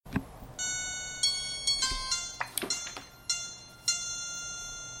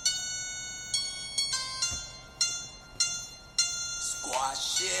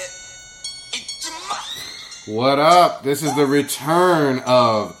What up? This is the return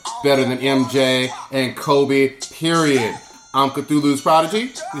of Better Than MJ and Kobe, period. I'm Cthulhu's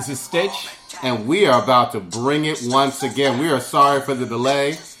Prodigy. This is Stitch. And we are about to bring it once again. We are sorry for the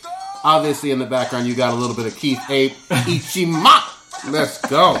delay. Obviously, in the background, you got a little bit of Keith Ape. Ichima! Let's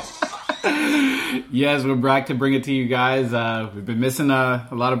go. Yes, we're back to bring it to you guys. We've been missing a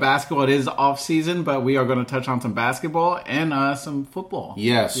lot of basketball. It is off season, but we are going to touch on some basketball and some football.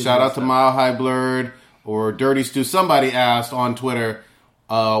 Yes, shout out to Mile High Blurred or Dirty Stew. Somebody asked on Twitter,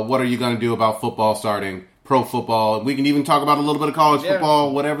 what are you going to do about football starting? Pro football. We can even talk about a little bit of college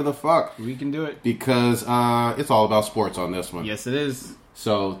football, whatever the fuck. We can do it. Because it's all about sports on this one. Yes, it is.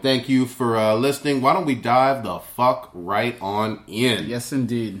 So thank you for listening. Why don't we dive the fuck right on in? Yes,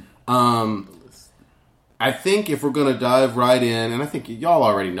 indeed. I think if we're going to dive right in, and I think y'all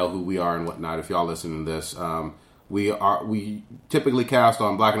already know who we are and whatnot if y'all listen to this. We typically cast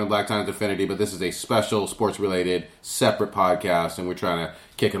on Black and the Black Times Affinity, but this is a special sports-related separate podcast, and we're trying to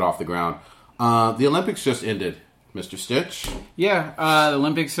kick it off the ground. The Olympics just ended, Mr. Stitch. Yeah, the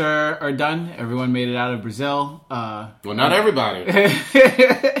Olympics are done. Everyone made it out of Brazil. Well, not everybody.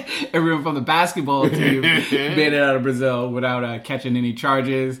 Everyone from the basketball team made it out of Brazil without catching any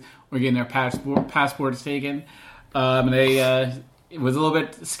charges or getting their passports taken. It was a little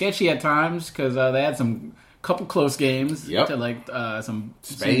bit sketchy at times because they had some couple close games to some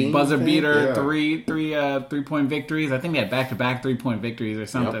buzzer beater, three-point victories. I think they had back-to-back 3-point victories or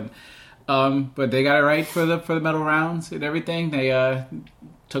something. Yep. But they got it right for the medal rounds and everything. They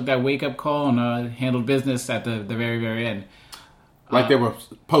took that wake-up call and handled business at the very, very end. Like they were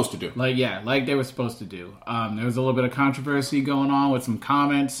supposed to do. Like they were supposed to do. There was a little bit of controversy going on with some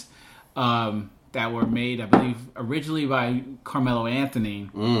comments that were made, I believe, originally by Carmelo Anthony.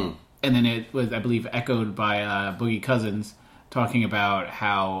 And then it was, I believe, echoed by Boogie Cousins, talking about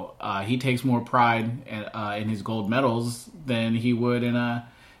how he takes more pride in his gold medals than he would in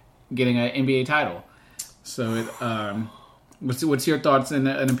getting an NBA title. So, what's your thoughts and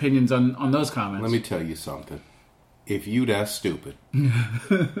opinions on those comments? Let me tell you something. If you that stupid,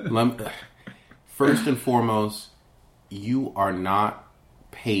 first and foremost, you are not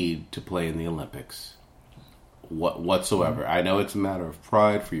paid to play in the Olympics whatsoever. I know it's a matter of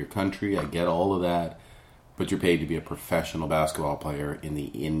pride for your country. I get all of that. But you're paid to be a professional basketball player in the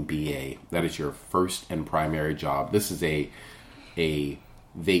NBA. That is your first and primary job. This is a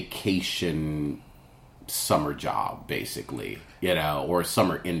vacation summer job, basically, or a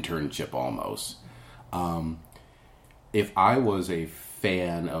summer internship almost. If I was a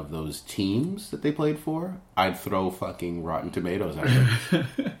fan of those teams that they played for, I'd throw fucking Rotten Tomatoes at them.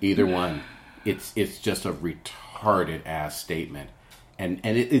 Either one. It's just a retarded ass statement. And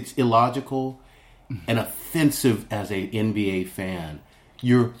it's illogical and offensive as a NBA fan.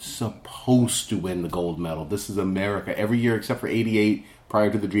 You're supposed to win the gold medal. This is America. Every year except for 88,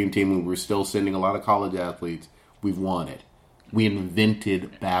 prior to the Dream Team, when we were still sending a lot of college athletes, we've won it. We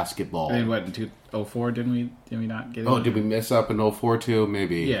invented basketball. And what, in 2004, did we not get it? Oh, did we mess up in 2004 too?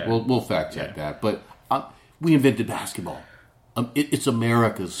 Maybe. Yeah. We'll fact check that. But we invented basketball. It's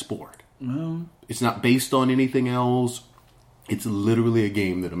America's sport. Well, it's not based on anything else. It's literally a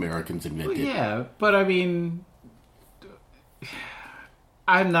game that Americans invented. Well, yeah, but I mean,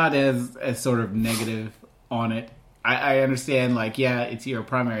 I'm not as sort of negative on it. I understand, it's your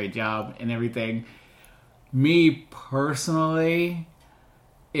primary job and everything. Me personally,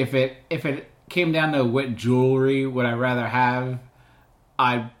 if it came down to what jewelry would I rather have,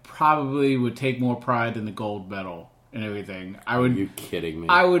 I probably would take more pride in the gold medal and everything. Are you kidding me?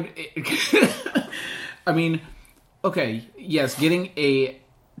 I would. I mean, okay, yes, getting a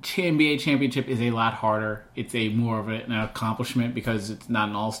NBA championship is a lot harder. It's a more of an accomplishment because it's not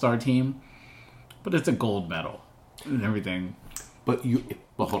an all-star team, but it's a gold medal and everything. But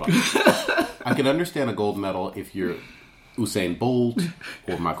hold on. I can understand a gold medal if you're Usain Bolt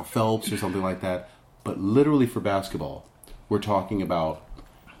or Michael Phelps or something like that. But literally for basketball, we're talking about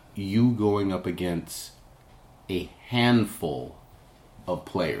you going up against a handful of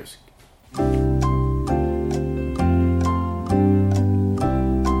players.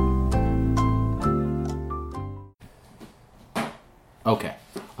 Okay.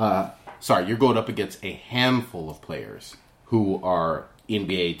 Sorry, you're going up against a handful of players who are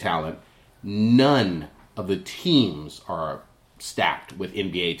NBA talent. None of the teams are stacked with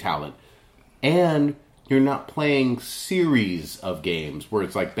NBA talent. And you're not playing series of games where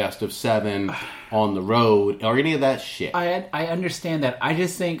it's like best of 7 on the road or any of that shit. I understand that. I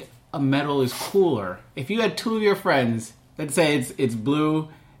just think a medal is cooler. If you had two of your friends, let's say it's blue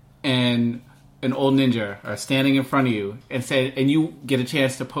and an old ninja are standing in front of you and you get a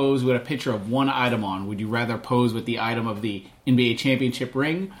chance to pose with a picture of one item on, would you rather pose with the item of the NBA championship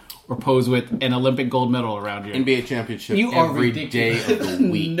ring or pose with an Olympic gold medal around you? NBA championship You are every ridiculous. day of the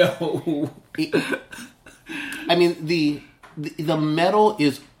week. No. I mean, the medal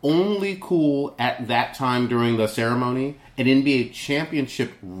is only cool at that time during the ceremony. An NBA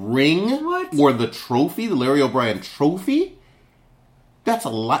championship ring What? or the trophy, the Larry O'Brien trophy, that's a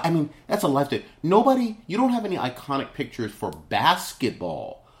lot. I mean, that's a lifetime. You don't have any iconic pictures for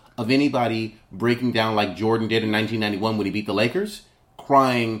basketball of anybody breaking down like Jordan did in 1991 when he beat the Lakers,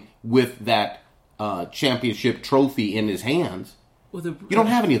 crying with that championship trophy in his hands. Well, You don't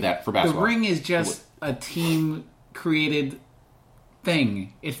have any of that for the basketball. ring is just a team created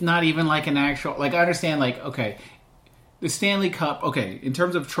thing. It's not even like an actual, like, I understand, like, okay, the Stanley Cup, okay, in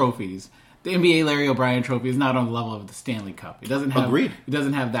terms of trophies, the NBA Larry O'Brien trophy is not on the level of the Stanley Cup. It doesn't have Agreed. It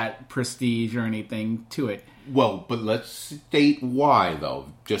doesn't have that prestige or anything to it. Well, but let's state why, though,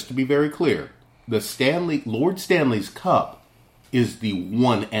 just to be very clear. Lord Stanley's Cup is the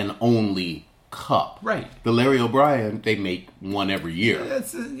one and only cup. Right. The Larry O'Brien, they make one every year.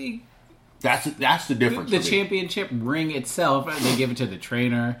 That's That's the difference. the for me. championship ring itself. They give it to the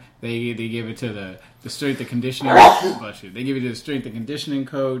trainer. They give it to the strength and conditioning. Bless you. They give it to the strength and conditioning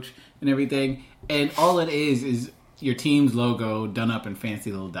coach and everything. And all it is your team's logo done up in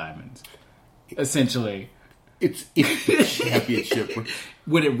fancy little diamonds. Essentially, It's the championship.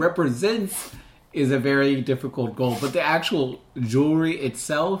 what it represents is a very difficult goal. But the actual jewelry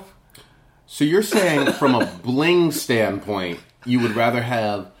itself, So you're saying, from a bling standpoint, you would rather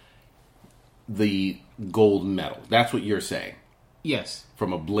have the gold medal. That's what you're saying, yes.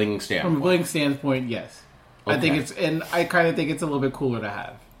 from a bling standpoint. From a bling standpoint, yes. I Okay. think I kind of think it's a little bit cooler to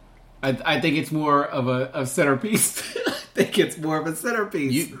have. I think it's more of a centerpiece. I think it's more of a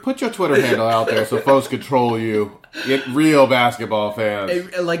centerpiece. You put your Twitter handle out there so folks control you. Get real basketball fans.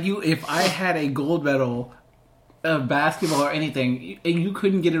 If I had a gold medal of basketball or anything, and you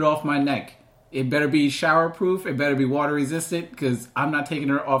couldn't get it off my neck, it better be shower proof. It better be water resistant because I'm not taking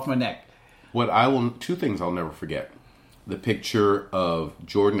it off my neck. Two things I'll never forget. The picture of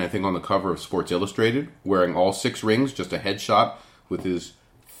Jordan, I think on the cover of Sports Illustrated, wearing all 6 rings, just a headshot with his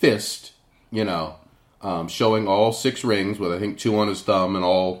fist, showing all 6 rings with I think 2 on his thumb and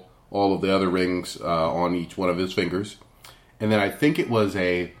all of the other rings on each one of his fingers. And then I think it was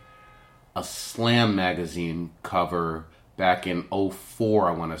a Slam magazine cover back in 2004,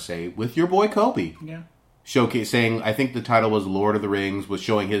 I want to say, with your boy Kobe. Yeah. Showcasing, I think the title was Lord of the Rings, was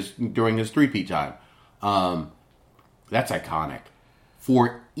showing during his 3-peat time. That's iconic.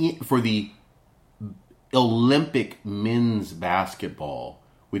 For the Olympic men's basketball,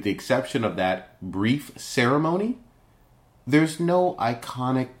 with the exception of that brief ceremony, there's no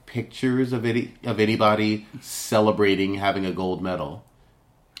iconic pictures of anybody celebrating having a gold medal.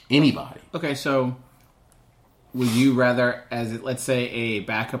 Anybody. Okay, so would you rather, let's say, a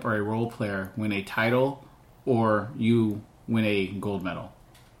backup or a role player win a title, or you win a gold medal?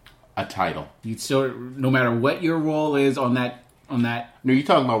 A title. You'd still, no matter what your role is on that. No, you're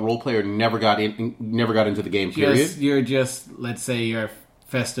talking about role player never got into the game. Period. You're just, let's say, you're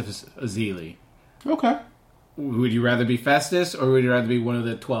Festus Ezeli. Okay. Would you rather be Festus, or would you rather be one of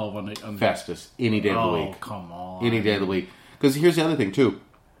the 12 on the Festus any day of the week. Oh, come on! Any day of the week. Because here's the other thing too.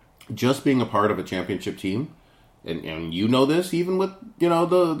 Just being a part of a championship team, and you know this even with the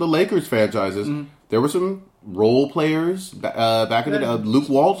Lakers franchises. Mm-hmm. There were some role players back in the day. Luke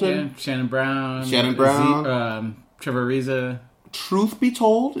Walton, Yeah, Shannon Brown, Trevor Ariza. Truth be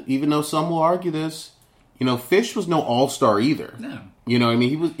told, even though some will argue this, Fish was no all-star either. No. You know what I mean?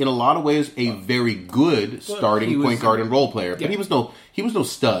 He was in a lot of ways a very good starting point guard and role player, but Yeah. he was no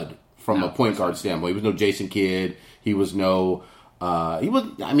stud from a point guard standpoint. He was no Jason Kidd. He was no. In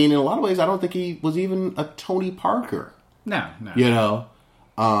a lot of ways, I don't think he was even a Tony Parker. No.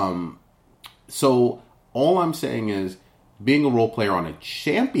 So all I'm saying is, being a role player on a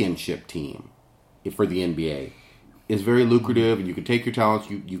championship team for the NBA is very lucrative, and you can take your talents,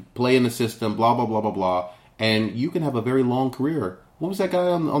 you play in the system, blah blah blah blah blah, and you can have a very long career. What was that guy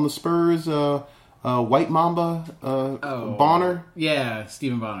on the Spurs? White Mamba, Bonner. Yeah,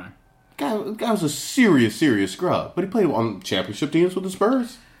 Stephen Bonner. Guy was a serious scrub, but he played on championship teams with the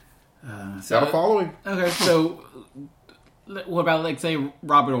Spurs. Got a following. Okay, so what about, like, say,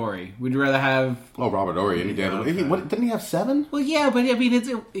 Robert Horry? Would you rather have? Oh, Robert Horry, any day of the week. Didn't he have 7? Well, yeah, but I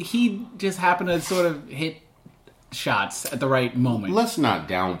mean, he just happened to sort of hit shots at the right moment. Let's not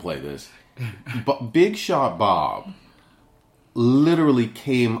downplay this. But Big Shot Bob literally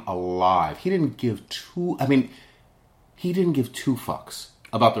came alive. He didn't give two fucks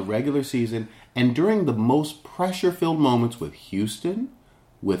about the regular season And during the most pressure-filled moments with Houston,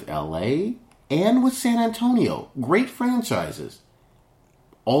 with LA, and with San Antonio, great franchises,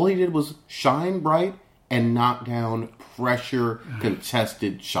 all he did was shine bright and knock down pressure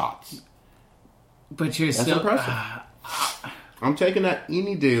contested shots. But you're That's still impressive. I'm taking that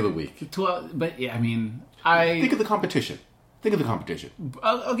any day of the week. 12. But yeah, I mean, Think of the competition.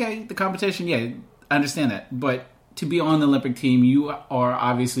 Okay, the competition. Yeah, I understand that. But to be on the Olympic team, you are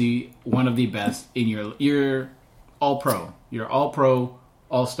obviously one of the best in you're all pro. You're all pro,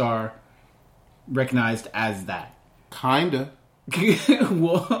 all star, recognized as that. Kinda.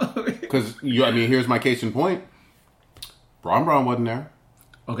 Whoa. Because, here's my case in point. Braun wasn't there.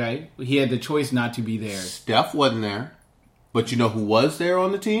 Okay, he had the choice not to be there. Steph wasn't there. But you know who was there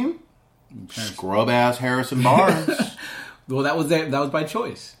on the team? Scrub-ass Harrison Barnes. Well, that was by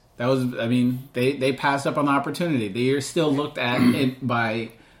choice. That was, they passed up on the opportunity. They are still looked at by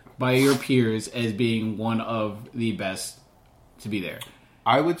your peers as being one of the best to be there.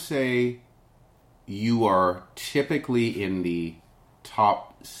 I would say you are typically in the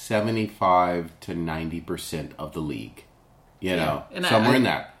top 75 to 90% of the league. Somewhere in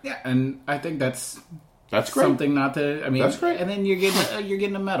that. Yeah, and I think that's great. Something not to. That's great. And then you're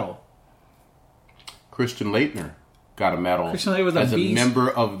getting a medal. Christian Laettner got a medal. Christian Laettner was as a member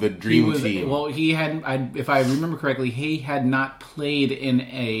of the Dream Team. Well, he had. If I remember correctly, he had not played in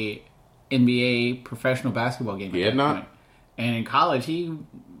a NBA professional basketball game. He had not. Point. And in college, he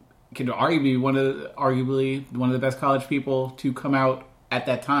could arguably be one of the best college people to come out at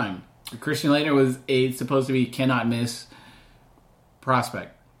that time. Christian Laettner was supposed to be cannot miss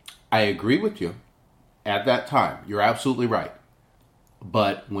prospect. I agree with you. At that time, you're absolutely right.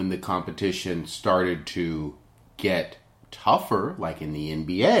 But when the competition started to get tougher, like in the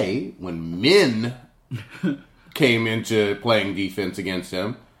NBA, when men came into playing defense against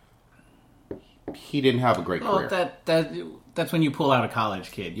him, he didn't have a great career. That's when you pull out a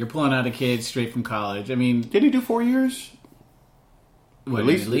college kid. You're pulling out a kid straight from college. Did he do 4 years? What, at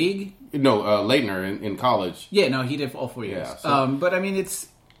least in the league? No, Laettner in college. Yeah, no, he did all 4 years. Yeah, so. But it's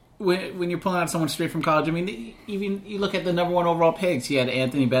when you're pulling out someone straight from college. Even you look at the number one overall picks. He had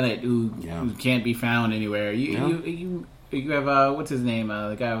Anthony Bennett, who can't be found anywhere. You have what's his name?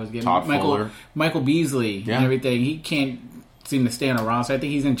 The guy who was getting Michael Beasley and everything. He can't seem to stay on a roster. I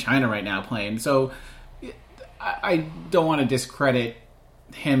think he's in China right now playing. So I don't want to discredit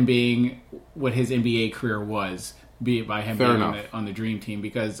him being what his NBA career was. Be it by him being on the Dream Team,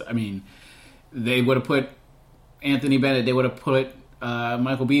 because they would have put Anthony Bennett, they would have put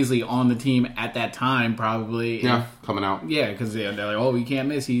Michael Beasley on the team at that time, probably. Yeah, coming out. Yeah, because they're like, oh, we can't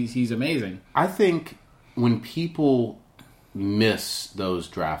miss. He's amazing. I think when people miss those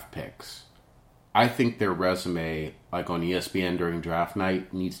draft picks, I think their resume, like on ESPN during draft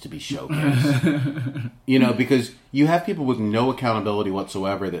night, needs to be showcased. Because you have people with no accountability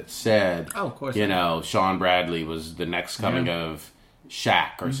whatsoever that said, "Oh, of course." Sean Bradley was the next coming of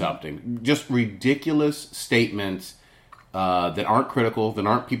Shaq or something. Just ridiculous statements that aren't critical, that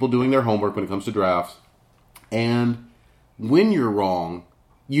aren't people doing their homework when it comes to drafts. And when you're wrong,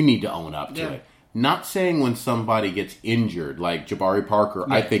 you need to own up to it. Not saying when somebody gets injured, like Jabari Parker,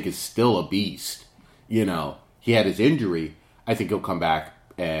 I think is still a beast. He had his injury. I think he'll come back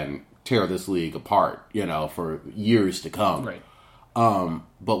and tear this league apart, for years to come. Right.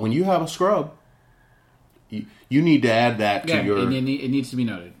 But when you have a scrub, you need to add that to your... it needs to be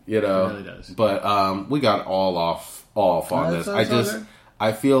noted. It really does. But we got all off on this.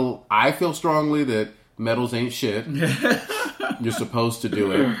 I feel strongly that medals ain't shit. You're supposed to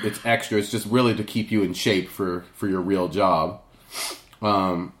do it. It's extra. It's just really to keep you in shape for your real job. But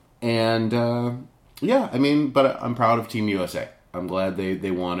I'm proud of Team USA. I'm glad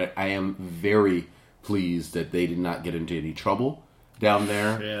they won it. I am very pleased that they did not get into any trouble down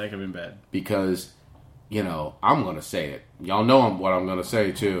there. Yeah, that could have been bad. Because, I'm going to say it. Y'all know what I'm going to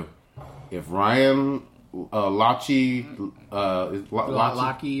say, too. If Ryan Lochte,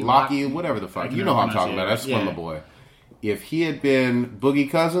 whatever the fuck. You know who I'm talking about. That's my boy. If he had been Boogie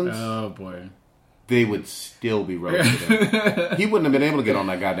Cousins, oh boy, they would still be roasting him. He wouldn't have been able to get on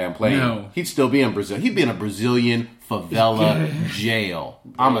that goddamn plane. No. He'd still be in Brazil. He'd be in a Brazilian favela jail.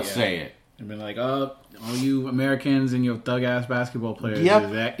 I'm going to say it. I've been like, all you Americans and your thug-ass basketball players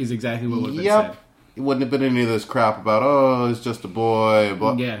is exactly what would have been said. It wouldn't have been any of this crap about, it's just a boy.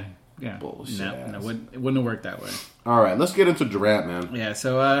 But yeah. Bullshit. No, it wouldn't have worked that way. All right, let's get into Durant, man. Yeah,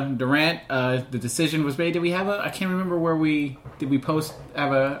 so Durant, the decision was made. Did we have I can't remember where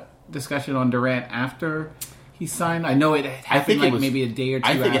have a discussion on Durant after he signed? I know it happened maybe a day or two.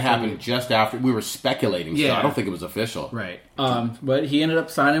 I think after it happened just after we were speculating. Yeah. So I don't think it was official. Right. But he ended up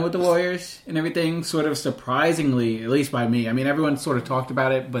signing with the Warriors and everything. Sort of surprisingly, at least by me. I mean, everyone sort of talked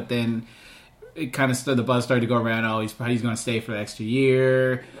about it, but then it kind of the buzz started to go around. Oh, he's going to stay for the extra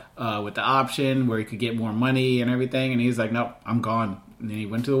year with the option where he could get more money and everything. And he's like, nope, I'm gone. And then he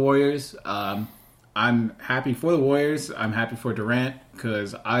went to the Warriors. I'm happy for the Warriors. I'm happy for Durant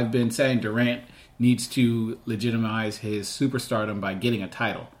because I've been saying Durant needs to legitimize his superstardom by getting a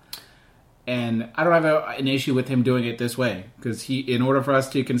title. And I don't have an issue with him doing it this way because in order for us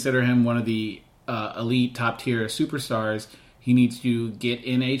to consider him one of the elite top tier superstars, he needs to get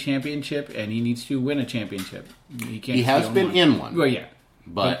in a championship and he needs to win a championship. He has been in one. Well, yeah,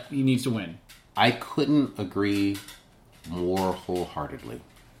 but he needs to win. I couldn't agree more wholeheartedly.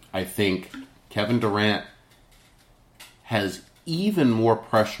 I think Kevin Durant has even more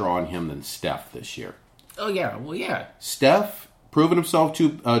pressure on him than Steph this year. Oh, yeah. Well, yeah. Steph proven himself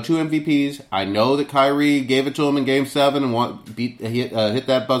two MVPs. I know that Kyrie gave it to him in Game 7 and hit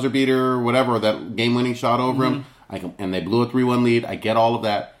that buzzer beater or whatever, or that game-winning shot over him. And they blew a 3-1 lead. I get all of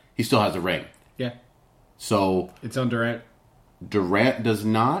that. He still has a ring. Yeah. So it's on Durant. Durant does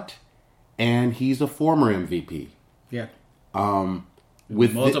not, and he's a former MVP. Yeah.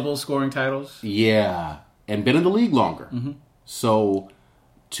 With multiple scoring titles. Yeah. And been in the league longer. Mm-hmm. So,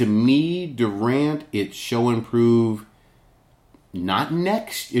 to me, Durant, it's show and prove not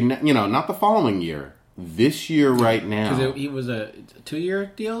not the following year. This year right now. Because it was a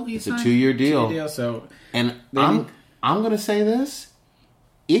 2-year deal he signed? It's a 2-year deal. 2-year deal, so... And I'm going to say this.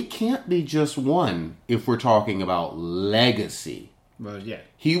 It can't be just one if we're talking about legacy. Well, yeah.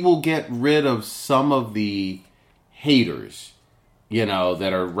 He will get rid of some of the haters,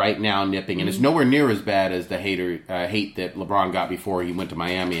 that are right now nipping. And it's nowhere near as bad as the hate that LeBron got before he went to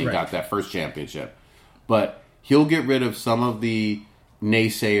Miami and got that first championship. But he'll get rid of some of the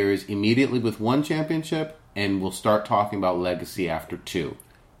naysayers immediately with one championship, and we'll start talking about legacy after 2.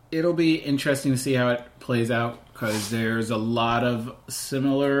 It'll be interesting to see how it plays out because there's a lot of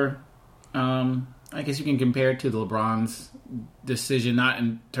similar. I guess you can compare it to the LeBron's decision, not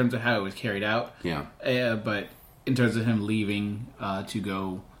in terms of how it was carried out, but in terms of him leaving to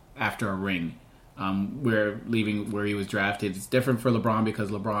go after a ring, leaving where he was drafted. It's different for LeBron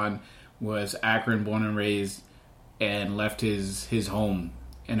because LeBron was Akron born and raised and left his home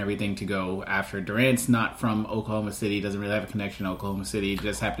and everything to go after. Durant's not from Oklahoma City, doesn't really have a connection to Oklahoma City. He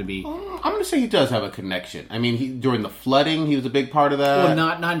just happened to be... I'm going to say he does have a connection. I mean, during the flooding, he was a big part of that. Well,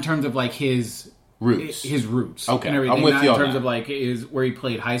 not in terms of like his roots. Okay, and everything. I'm with not you in on terms that. of like where he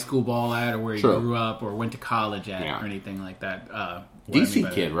played high school ball at or where he grew up or went to college at or anything like that.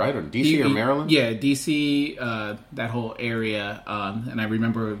 DC kid, right? Or DC or Maryland? Yeah, DC, that whole area. And I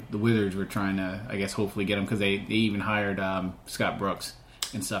remember the Wizards were trying to, I guess, hopefully get him because they even hired Scott Brooks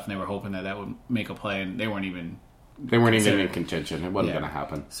and stuff, and they were hoping that would make a play, and they weren't even in contention. It wasn't going to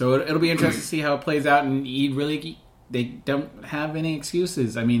happen. So it'll be interesting to see how it plays out, and they don't have any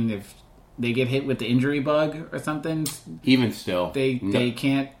excuses. I mean, if they get hit with the injury bug or something, even still, they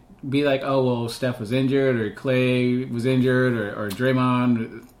can't be like, oh, well, Steph was injured, or Clay was injured, or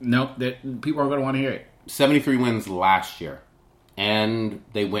Draymond. Nope, people are going to want to hear it. 73 wins last year, and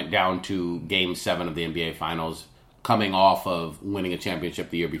they went down to Game 7 of the NBA Finals, coming off of winning a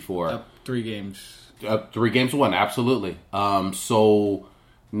championship the year before. Up 3 games. Up 3 games to 1, absolutely. So,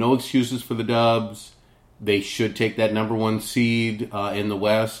 no excuses for the Dubs. They should take that number 1 seed in the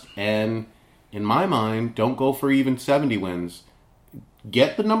West. And, in my mind, don't go for even 70 wins.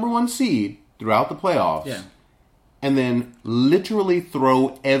 Get the number 1 seed throughout the playoffs. Yeah. And then literally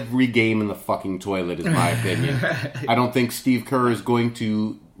throw every game in the fucking toilet, is my opinion. I don't think Steve Kerr is going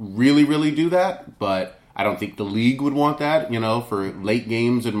to really, really do that, but... I don't think the league would want that, for late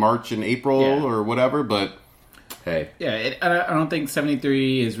games in March and April or whatever, but hey. Yeah, I don't think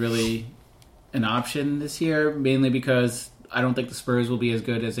 73 is really an option this year, mainly because I don't think the Spurs will be as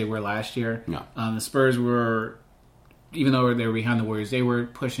good as they were last year. No. The Spurs were, even though they were behind the Warriors, they were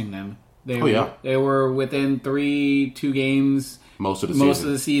pushing them. They were within 2 games most of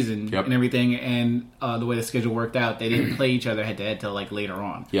the season and everything, and the way the schedule worked out, they didn't play each other head-to-head till later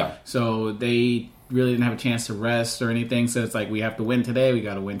on. Yeah. So they really didn't have a chance to rest or anything, so it's like we have to win today, we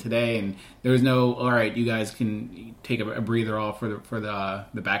got to win today, and there was no, all right, you guys can take a breather off for the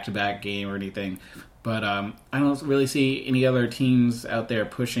back-to-back game or anything. But I don't really see any other teams out there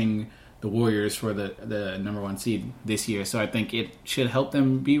pushing the Warriors for the number 1 seed this year, so I think it should help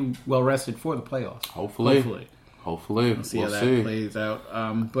them be well rested for the playoffs. Hopefully. We'll see how that plays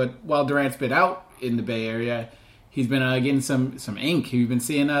out. But while Durant's been out in the Bay Area, He's been getting some ink. Have you been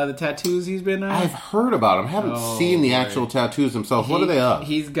seeing the tattoos he's been? I've heard about him. I haven't seen the actual tattoos themselves. What are they of?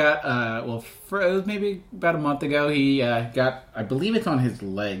 He's got, it was maybe about a month ago, he got, I believe it's on his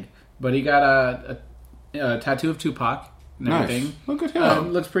leg, but he got a tattoo of Tupac and everything. Nice. Look at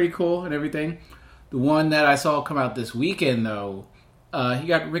him. Looks pretty cool and everything. The one that I saw come out this weekend, though, he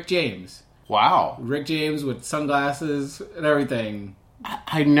got Rick James. Wow. Rick James with sunglasses and everything.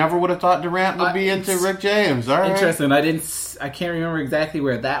 I never would have thought Durant would be into Rick James. All right. Interesting. I can't remember exactly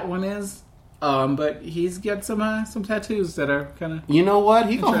where that one is, but he's got some tattoos that are kind of. You know what?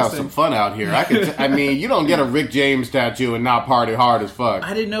 He gonna have some fun out here. I mean, you don't get a Rick James tattoo and not party hard as fuck.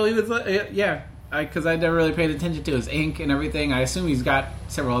 I didn't know he was. Because I never really paid attention to his ink and everything. I assume he's got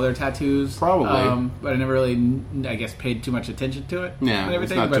several other tattoos. Probably. But I never really, I guess, paid too much attention to it. Yeah, and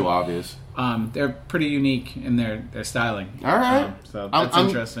everything. It's not too obvious. They're pretty unique in their styling. All right. So that's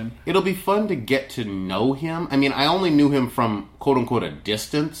interesting. It'll be fun to get to know him. I mean, I only knew him from, quote-unquote, a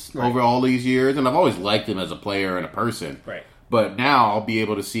distance over all these years, and I've always liked him as a player and a person. Right. But now I'll be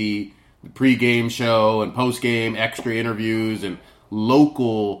able to see the pre-game show and post-game extra interviews and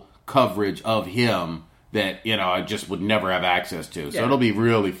local coverage of him that, I just would never have access to. So it'll be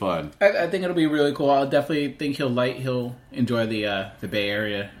really fun. I think it'll be really cool. I'll definitely think he'll enjoy the Bay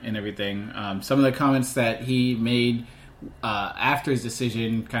Area and everything. Some of the comments that he made after his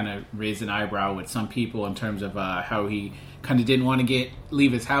decision kind of raised an eyebrow with some people in terms of how he kind of didn't want to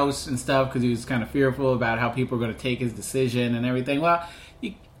leave his house and stuff because he was kind of fearful about how people were going to take his decision and everything. Well,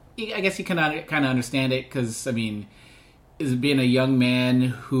 I guess you can kind of understand it because, I mean, is being a young man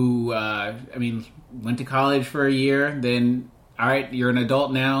who, went to college for a year, then, all right, you're an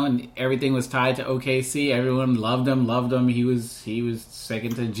adult now, and everything was tied to OKC. Everyone loved him. He was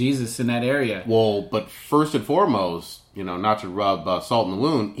second to Jesus in that area. Well, but first and foremost, not to rub salt in the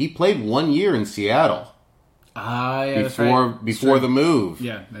wound, he played 1 year in Seattle. Yeah, before the move.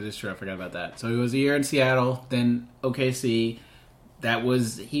 Yeah, that is true. I forgot about that. So he was a year in Seattle, then OKC.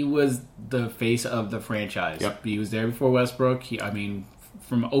 He was the face of the franchise. Yep. He was there before Westbrook.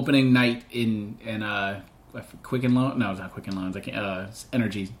 From opening night in Quicken Loans. No, it's not Quicken Loans.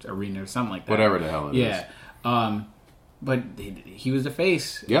 Energy Arena or something like that. Whatever the hell it is. Yeah. But he was the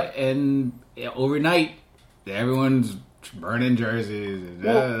face. Yep. And overnight, everyone's burning jerseys.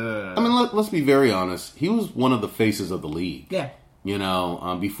 Well, let's be very honest. He was one of the faces of the league. Yeah.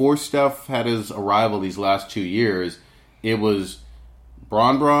 Before Steph had his arrival these last 2 years, it was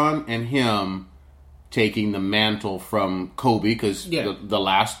Bron and him taking the mantle from Kobe because the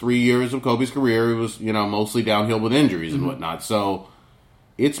last 3 years of Kobe's career was, mostly downhill with injuries and whatnot. So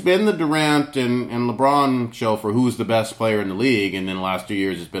it's been the Durant and LeBron show for who's the best player in the league, and then the last 2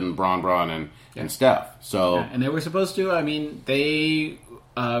 years it's been Bron and Steph. So and they were supposed to. They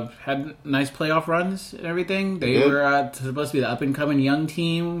had nice playoff runs and everything. They were supposed to be the up and coming young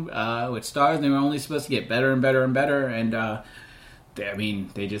team with stars. And they were only supposed to get better and better and better. And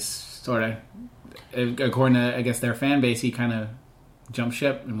they just sort of, according to, I guess, their fan base, he kind of jumped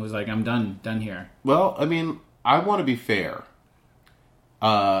ship and was like, I'm done here. Well, I want to be fair.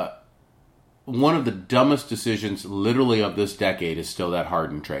 One of the dumbest decisions literally of this decade is still that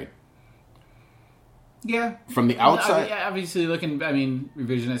Harden trade. Yeah. From the outside. Obviously looking,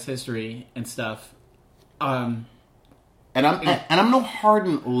 revisionist history and stuff. And I'm no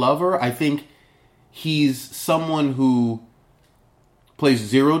Harden lover. I think he's someone who plays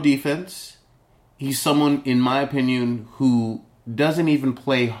zero defense. He's someone, in my opinion, who doesn't even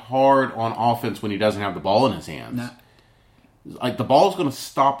play hard on offense when he doesn't have the ball in his hands. No. Like, the ball's going to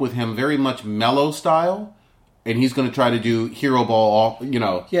stop with him very much mellow style, and he's going to try to do hero ball,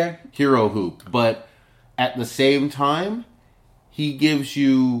 hero hoop. But at the same time, he gives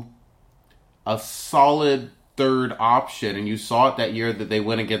you a solid third option, and you saw it that year that they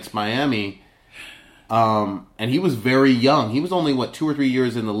went against Miami. And he was very young. He was only, 2 or 3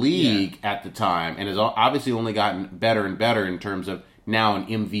 years in the league at the time, and has obviously only gotten better and better in terms of now an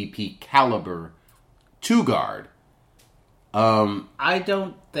MVP caliber two-guard. I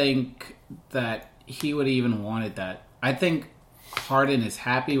don't think that he would even wanted that. I think Harden is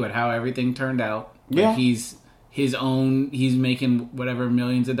happy with how everything turned out. Yeah. He's making whatever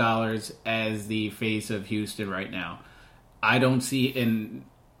millions of dollars as the face of Houston right now. I don't think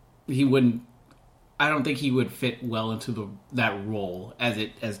he would fit well into that role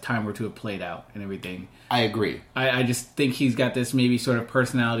as time were to have played out and everything. I agree. I just think he's got this maybe sort of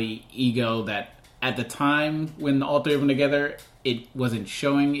personality ego that at the time when all three of them together, it wasn't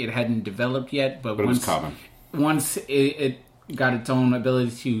showing. It hadn't developed yet. But it was common. Once it got its own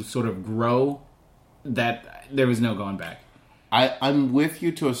ability to sort of grow, that there was no going back. I'm with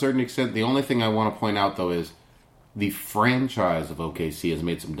you to a certain extent. The only thing I want to point out, though, is the franchise of OKC has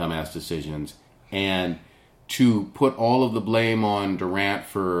made some dumbass decisions, and to put all of the blame on Durant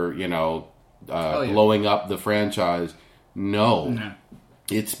for, blowing up the franchise, no.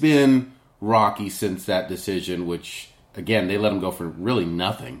 It's been rocky since that decision, which, again, they let him go for really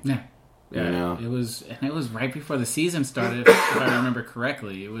nothing. Yeah. It was right before the season started, if I remember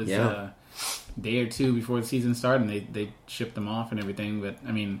correctly. It was a day or two before the season started, and they shipped them off and everything. But,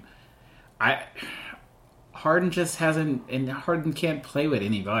 I mean, Harden just hasn't, and Harden can't play with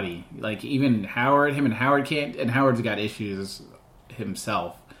anybody. Like, even him and Howard can't, and Howard's got issues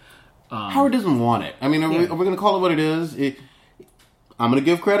himself. Howard doesn't want it. I mean, are we going to call it what it is? I'm going to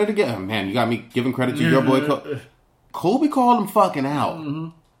give credit again. Oh, man, you got me giving credit to your boy Kobe. Kobe called him fucking out. Mm-hmm.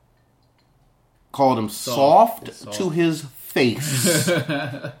 Called him soft to his face.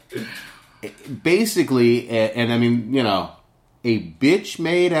 Basically, and I mean, a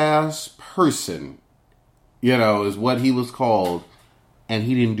bitch-made ass person, is what he was called, and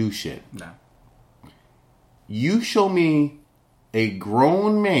he didn't do shit. No. You show me a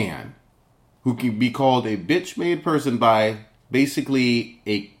grown man who can be called a bitch-made person by basically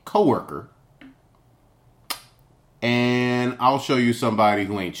a coworker, and I'll show you somebody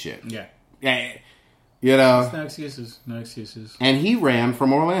who ain't shit. Yeah. No excuses. No excuses. And he ran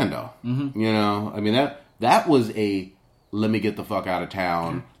from Orlando. Mm-hmm. I mean, that was a let me get the fuck out of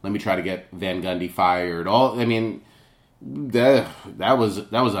town. Mm-hmm. Let me try to get Van Gundy fired. That was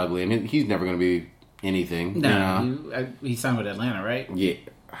ugly. I mean, he's never going to be anything. No, he signed with Atlanta, right? Yeah.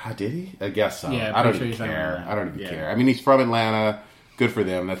 Did he? I guess so. Yeah, I don't even care. I don't even care. I mean, he's from Atlanta. Good for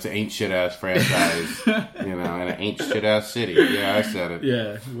them. That's an ain't shit ass franchise, in an ain't shit ass city. Yeah, I said it.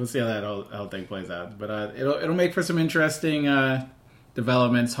 Yeah, we'll see how that whole thing plays out. But it'll make for some interesting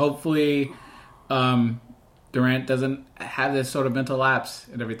developments. Hopefully, Durant doesn't have this sort of mental lapse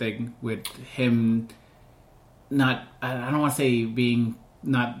and everything with him. Not, I don't want to say being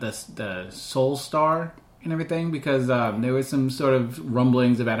not the sole star and everything, because there was some sort of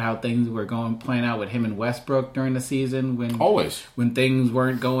rumblings about how things were playing out with him and Westbrook during the season when things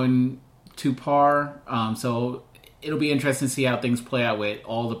weren't going to par. So it'll be interesting to see how things play out with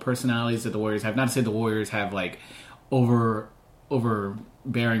all the personalities that the Warriors have. Not to say the Warriors have like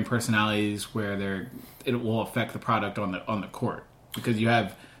overbearing personalities where it will affect the product on the court, because you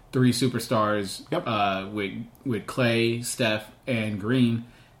have three superstars with Clay, Steph, and Green.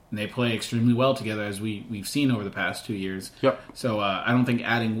 And they play extremely well together, as we've seen over the past 2 years. Yep. So I don't think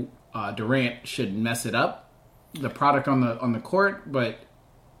adding Durant should mess it up, the product on the court, but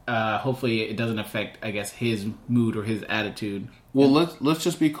hopefully it doesn't affect, I guess, his mood or his attitude. Well, let's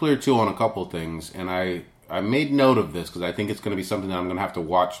just be clear too on a couple of things, and I made note of this because I think it's going to be something that I'm going to have to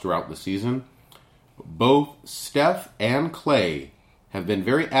watch throughout the season. Both Steph and Clay have been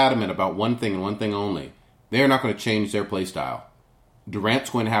very adamant about one thing and one thing only: they are not going to change their play style. Durant's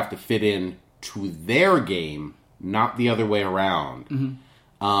going to have to fit in to their game, not the other way around.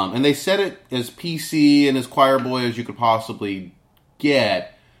 Mm-hmm. And they said it as PC and as choir boy as you could possibly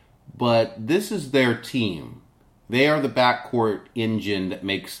get, but this is their team. They are the backcourt engine that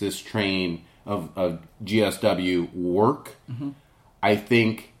makes this train of GSW work. Mm-hmm. I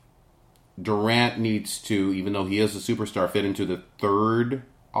think Durant needs to, even though he is a superstar, fit into the third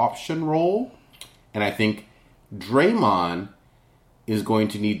option role. And I think Draymond is going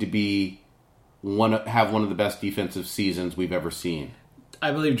to need to have one of the best defensive seasons we've ever seen.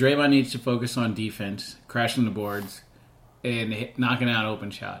 I believe Draymond needs to focus on defense, crashing the boards, and knocking out open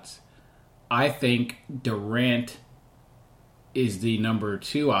shots. I think Durant is the number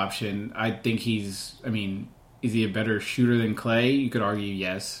 2 option. I think is he a better shooter than Clay? You could argue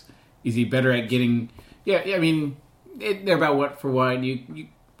yes. Is he better at getting... Yeah, I mean, they're about what for what. You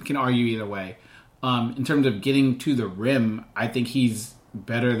can argue either way. In terms of getting to the rim, I think he's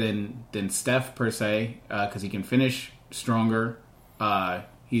better than Steph per se, because he can finish stronger.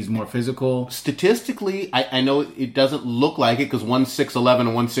 He's more physical. Statistically, I know it doesn't look like it because one's 6'11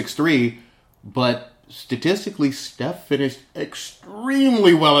 and one's 6'3", but statistically, Steph finished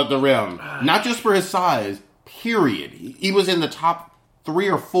extremely well at the rim. Not just for his size, period. He was in the top 3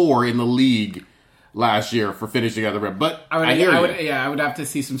 or 4 in the league last year for finishing at the rim. But I would have to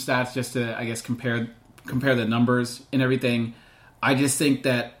see some stats just to, I guess, compare the numbers and everything. I just think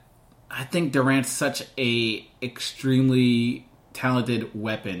Durant's such a extremely talented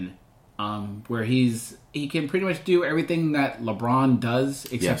weapon, where he can pretty much do everything that LeBron does,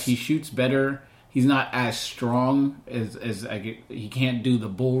 except he shoots better. He's not as strong as he can't do the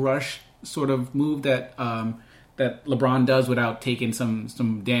bull rush sort of move that that LeBron does without taking some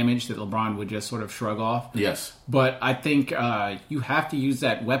damage that LeBron would just sort of shrug off. Yes. But I think you have to use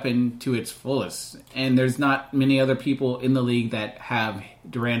that weapon to its fullest. And there's not many other people in the league that have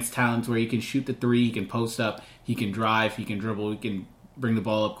Durant's talents where he can shoot the three, he can post up, he can drive, he can dribble, he can bring the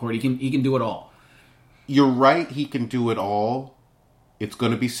ball up court. He can do it all. You're right, he can do it all. It's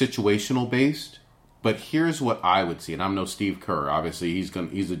going to be situational based. But here's what I would see, and I'm no Steve Kerr. Obviously, he's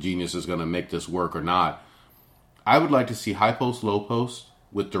a genius, is going to make this work or not. I would like to see high post, low post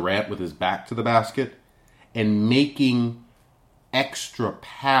with Durant with his back to the basket and making extra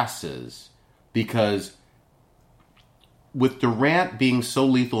passes, because with Durant being so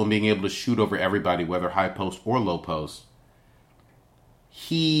lethal and being able to shoot over everybody, whether high post or low post,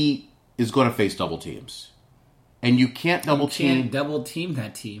 he is going to face double teams. And you can't double team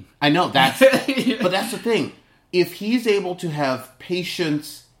that team. I know but that's the thing. If he's able to have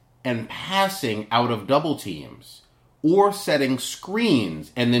patience and passing out of double teams, or setting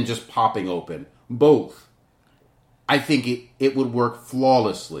screens and then just popping open, both, I think it would work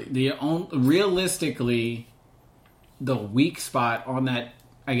flawlessly. Realistically, the weak spot on that,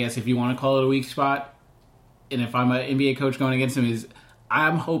 I guess if you want to call it a weak spot, and if I'm an NBA coach going against him, is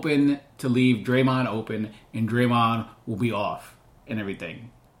I'm hoping to leave Draymond open, and Draymond will be off and everything.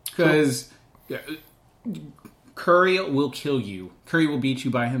 Because Curry will kill you. Curry will beat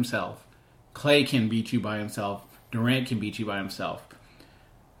you by himself. Clay can beat you by himself. Durant can beat you by himself.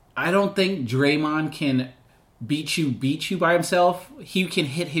 I don't think Draymond can beat you by himself. He can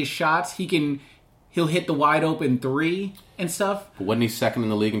hit his shots. He'll hit the wide open three and stuff. But wasn't he second in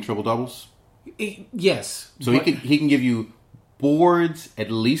the league in triple doubles? Yes. So he can give you boards, at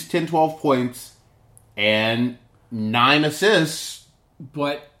least 10, 12 points, and 9 assists.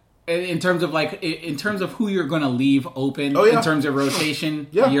 But in terms of who you're going to leave open, in terms of rotation,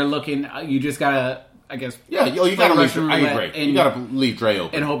 you're looking. You just gotta, I guess. Yeah, you gotta leave. I agree. You gotta leave Dre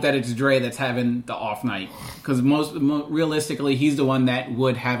open and hope that it's Dre that's having the off night. Because most realistically, he's the one that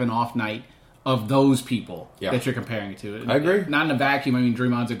would have an off night of those people that you're comparing it to. I agree. Not in a vacuum. I mean,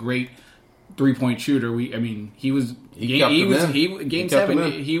 Draymond's a great 3-point shooter. Game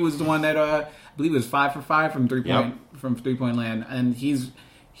 7. He was the one that I believe was 5 for 5 from 3-point land, and he's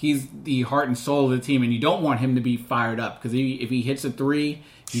the heart and soul of the team. And you don't want him to be fired up, because if he hits a three,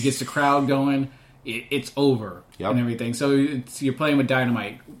 he gets the crowd going. It's over and everything. So you're playing with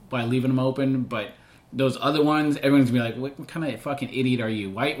dynamite by leaving him open, but those other ones, everyone's gonna be like, "What kind of fucking idiot are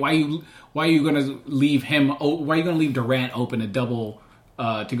you? Why are you gonna leave him? Why are you gonna leave Durant open a double?"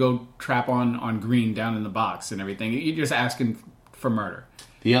 To go trap on Green down in the box and everything. You're just asking for murder.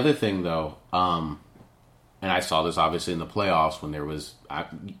 The other thing, though, and I saw this obviously in the playoffs when there was,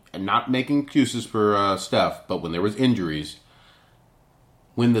 not making excuses for Steph, but when there was injuries,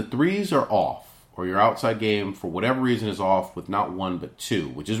 when the threes are off, or your outside game for whatever reason is off with not one but two,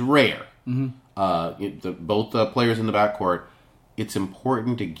 which is rare, both the players in the backcourt, it's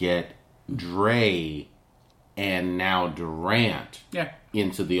important to get Dre and now Durant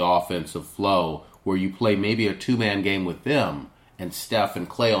into the offensive flow, where you play maybe a two-man game with them and Steph and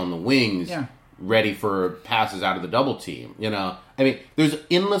Clay on the wings, ready for passes out of the double team. I mean, there's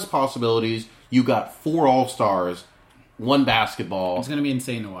endless possibilities. You got 4 all-stars, 1 basketball. It's going to be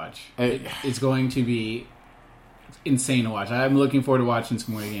insane to watch. It's going to be insane to watch. I'm looking forward to watching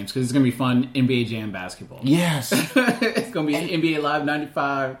some more games, because it's going to be fun NBA Jam basketball. Yes. It's going to be NBA Live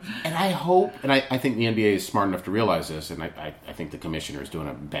 95. And I hope, and I think the NBA is smart enough to realize this, and I think the commissioner is doing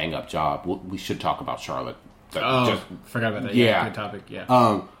a bang-up job. We should talk about Charlotte. Forgot about that. Yeah. Good topic,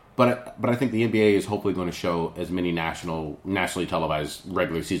 But I think the NBA is hopefully going to show as many nationally televised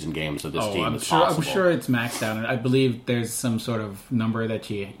regular season games of this team as possible. I'm sure it's maxed out. I believe there's some sort of number that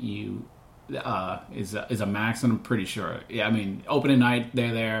you is a max, and I'm pretty sure. Yeah, I mean, opening night,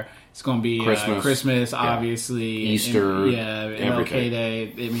 they're there. It's going to be Christmas, obviously. Easter. MLK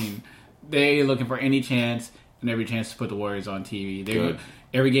Day. I mean, they're looking for any chance and every chance to put the Warriors on TV.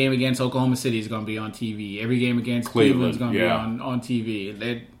 Every game against Oklahoma City is going to be on TV. Every game against Cleveland is going to be on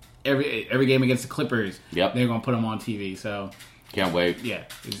TV. Every game against the Clippers, they're going to put them on TV. So can't wait. Yeah.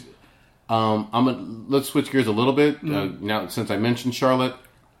 Let's switch gears a little bit. Now, since I mentioned Charlotte,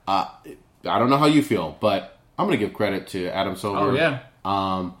 I don't know how you feel, but I'm going to give credit to Adam Silver. Oh,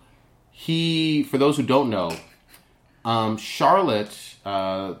 yeah. He, for those who don't know, Charlotte,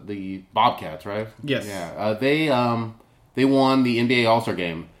 the Bobcats, right? Yes. Yeah. They won the NBA All-Star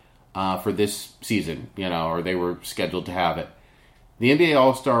Game for this season, or they were scheduled to have it. The NBA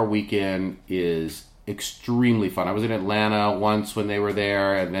All-Star Weekend is extremely fun. I was in Atlanta once when they were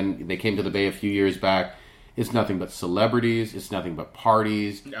there, and then they came to the Bay a few years back. It's nothing but celebrities. It's nothing but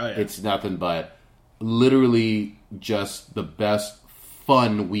parties. Oh, yeah. It's nothing but literally just the best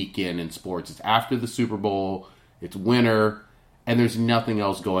fun weekend in sports. It's after the Super Bowl. It's winter. And there's nothing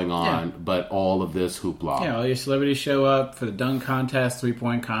else going on but all of this hoopla. Yeah, all your celebrities show up for the dunk contest,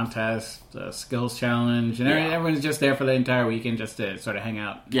 3-point contest, the skills challenge, and everyone's just there for the entire weekend just to sort of hang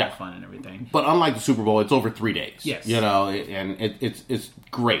out, have fun and everything. But unlike the Super Bowl, it's over 3 days. Yes. And it's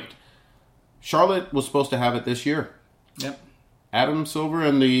great. Charlotte was supposed to have it this year. Yep. Adam Silver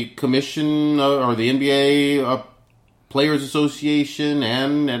and the commission or the NBA Players Association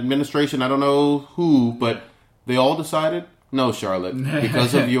and administration, I don't know who, but they all decided, no, Charlotte,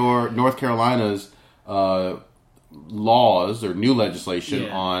 because of your North Carolina's laws or new legislation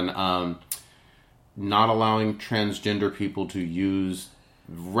on not allowing transgender people to use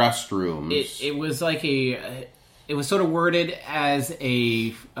restrooms. It was like it was sort of worded as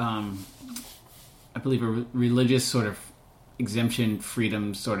a, I believe, a religious sort of exemption,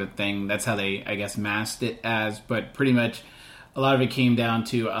 freedom sort of thing. That's how they, I guess, masked it as. But pretty much, a lot of it came down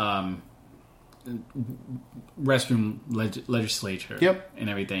to restroom legislature, and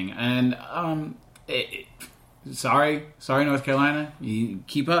everything. And sorry, North Carolina, you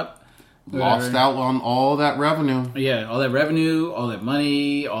keep up. Lost out on all that revenue. Yeah, all that revenue, all that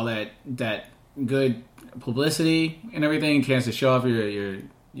money, all that good publicity and everything. Chance to show off your.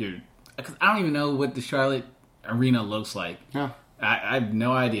 Cause I don't even know what the Charlotte arena looks like. Yeah, I have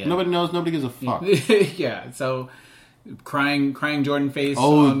no idea. Nobody knows. Nobody gives a fuck. Yeah, so. Crying Jordan face.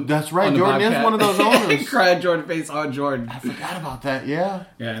 Oh, that's right. Jordan is one of those owners. Crying Jordan face on Jordan. I forgot about that. Yeah.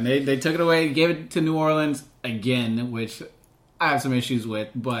 Yeah, and they took it away, gave it to New Orleans again, which I have some issues with,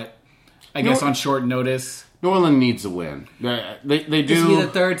 but I guess on short notice. New Orleans needs a win. They do. This will be the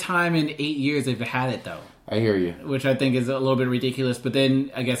third time in 8 years they've had it, though. I hear you. Which I think is a little bit ridiculous. But then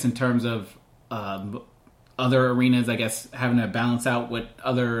I guess in terms of other arenas, I guess having to balance out with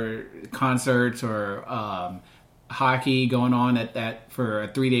other concerts or hockey going on at that for a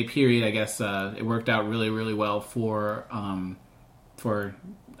 3-day period, I guess it worked out really, really well for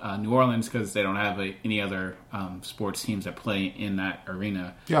New Orleans because they don't have any other sports teams that play in that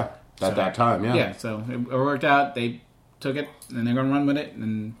arena. Yeah, at that time, yeah. Yeah, so it worked out. They took it, and they're going to run with it.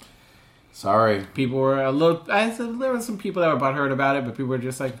 And sorry. People were there were some people that were butthurt about it, but people were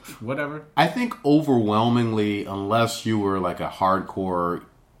just like, whatever. I think overwhelmingly, unless you were like a hardcore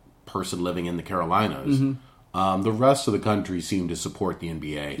person living in the Carolinas, the rest of the country seemed to support the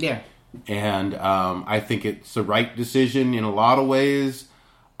NBA. Yeah. And I think it's the right decision in a lot of ways.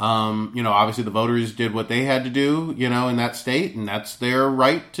 Obviously the voters did what they had to do, in that state, and that's their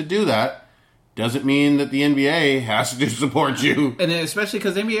right to do that. Doesn't mean that the NBA has to support you. And especially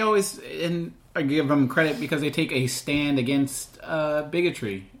because the NBA always, and I give them credit because they take a stand against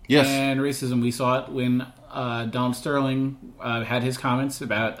bigotry and racism. We saw it when Donald Sterling had his comments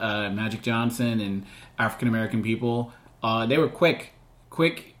about Magic Johnson and African American people. They were quick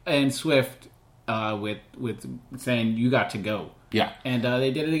and swift with saying you got to go. Yeah, and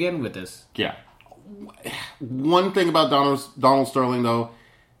they did it again with this. Yeah. One thing about Donald Sterling, though,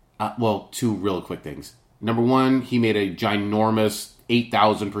 two real quick things. Number one, he made a ginormous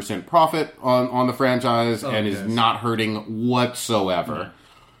 8,000% profit on the franchise and is not hurting whatsoever.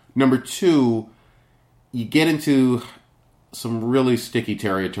 Mm-hmm. Number two, you get into some really sticky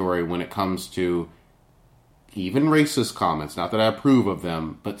territory when it comes to even racist comments, not that I approve of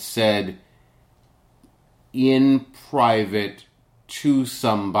them, but said in private to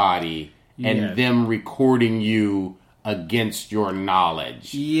somebody and them recording you against your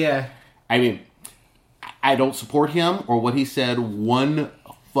knowledge. Yeah. I mean, I don't support him or what he said one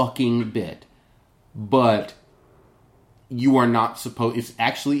fucking bit, but you are not supposed... It's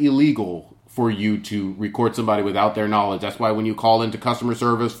actually illegal for you to record somebody without their knowledge. That's why when you call into customer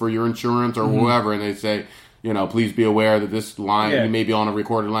service for your insurance or whoever, and they say, please be aware that this line, you may be on a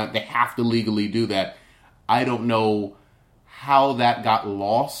recorded line, they have to legally do that. I don't know how that got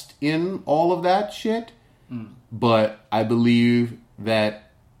lost in all of that shit, but I believe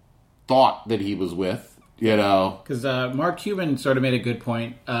that thought that he was with, Because Mark Cuban sort of made a good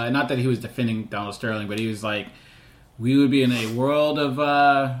point. Not that he was defending Donald Sterling, but he was like, we would be in a world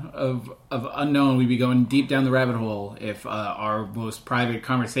of unknown. We'd be going deep down the rabbit hole if our most private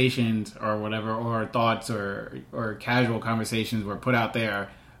conversations or whatever, or thoughts or casual conversations were put out there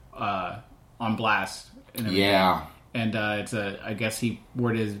on blast. And yeah. And I guess he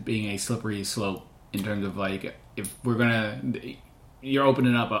worded it as being a slippery slope in terms of like, if we're gonna, you're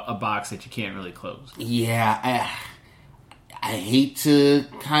opening up a box that you can't really close. Yeah, I hate to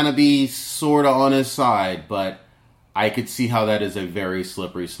kind of be sort of on his side, but I could see how that is a very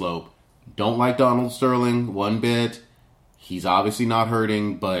slippery slope. Don't like Donald Sterling one bit. He's obviously not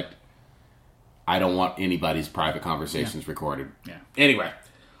hurting, but I don't want anybody's private conversations recorded. Yeah. Anyway,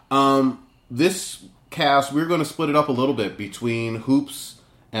 this cast, we're going to split it up a little bit between hoops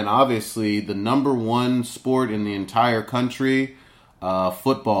and obviously the number one sport in the entire country,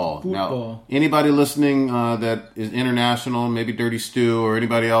 football. Now, anybody listening that is international, maybe Dirty Stu or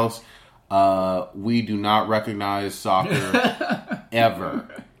anybody else, we do not recognize soccer ever.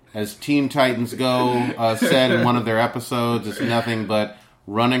 As Teen Titans Go said in one of their episodes, it's nothing but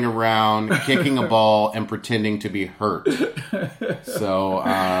running around, kicking a ball, and pretending to be hurt. So,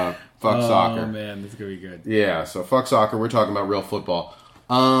 fuck soccer. Oh, man, this is going to be good. Yeah, so fuck soccer. We're talking about real football.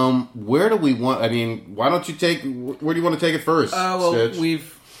 Where do we want... I mean, why don't you take... Where do you want to take it first, Stitch?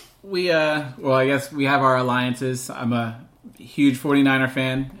 Well, I guess we have our alliances. I'm a huge 49er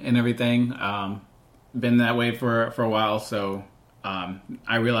fan and everything. Been that way for a while, so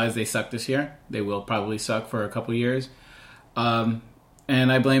I realize they suck this year. They will probably suck for a couple years.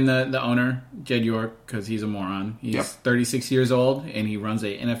 And I blame the owner, Jed York, because he's a moron. He's 36 years old, and he runs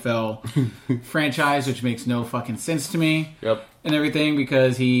a NFL franchise, which makes no fucking sense to me. Yep. And everything,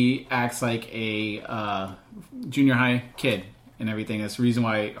 because he acts like a junior high kid and everything. That's the reason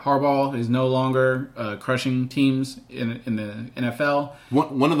why Harbaugh is no longer crushing teams in the NFL.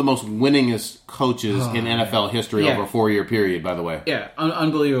 One of the most winningest coaches in NFL history over a 4-year period, by the way. Yeah,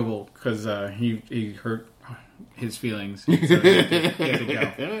 unbelievable, because he hurt his feelings. So he had to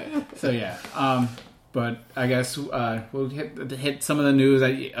go. So, yeah. But I guess we'll hit some of the news.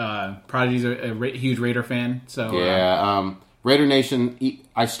 Prodigy's a huge Raider fan. So yeah, Raider Nation,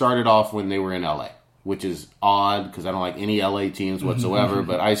 I started off when they were in LA, which is odd because I don't like any LA teams whatsoever.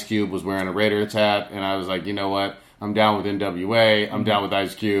 But Ice Cube was wearing a Raiders hat, and I was like, you know what? I'm down with NWA. I'm down with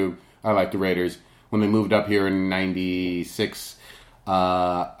Ice Cube. I like the Raiders. When they moved up here in 96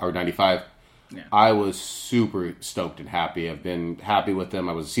 or 95, I was super stoked and happy. I've been happy with them.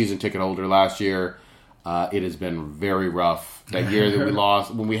 I was a season ticket holder last year. It has been very rough. That year that we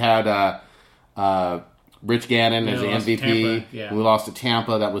lost, when we had Rich Gannon as the MVP, when we lost to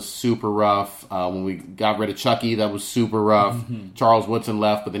Tampa, that was super rough. When we got rid of Chucky, that was super rough. Charles Woodson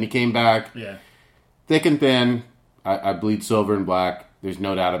left, but then he came back. Yeah. Thick and thin, I bleed silver and black. There's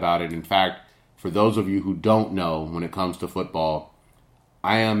no doubt about it. In fact, for those of you who don't know, when it comes to football,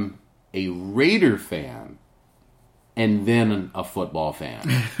 I am a Raider fan and then a football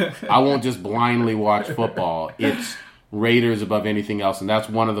fan. I won't just blindly watch football. It's Raiders above anything else, and that's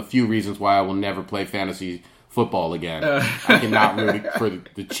one of the few reasons why I will never play fantasy football again. I cannot root for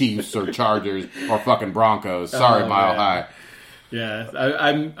the Chiefs or Chargers or fucking Broncos. Sorry, Mile High. Yeah,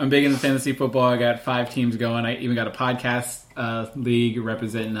 I'm big into fantasy football. I got 5 teams going. I even got a podcast league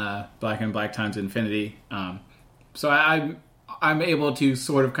representing Black and Black times Infinity. So I'm able to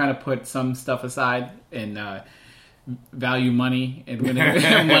sort of kind of put some stuff aside and value money and winning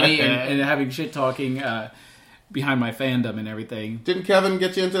money and having shit talking behind my fandom and everything. Didn't Kevin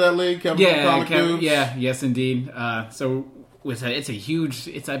get you into that league? Kevin from Comic Dudes? Yes, indeed. So it's a huge.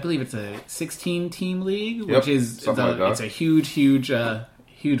 I believe it's a 16-team league, which is it's a huge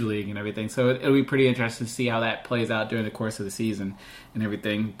league and everything. So it'll be pretty interesting to see how that plays out during the course of the season and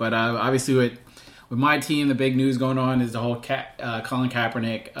everything. But obviously with my team, the big news going on is the whole Colin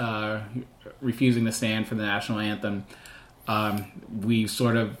Kaepernick refusing to stand for the national anthem. We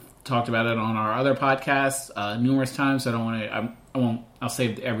sort of talked about it on our other podcasts numerous times, so I don't want to. I'll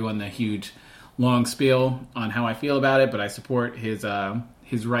save everyone the huge long spiel on how I feel about it, but I support his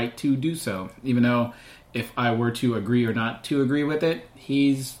right to do so. Even though if I were to agree or not to agree with it,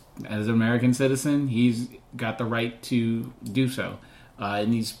 he's, as an American citizen, he's got the right to do so.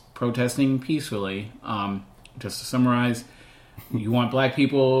 And he's protesting peacefully. Just to summarize, you want black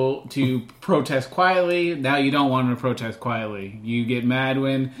people to protest quietly. Now you don't want them to protest quietly. You get mad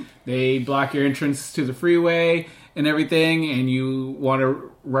when they block your entrance to the freeway and everything, and you want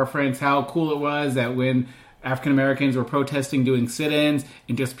to reference how cool it was that when African Americans were protesting, doing sit-ins,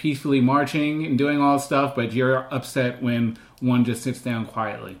 and just peacefully marching and doing all this stuff, but you're upset when one just sits down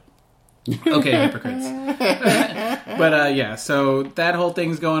quietly. Okay, hypocrites. But yeah, so that whole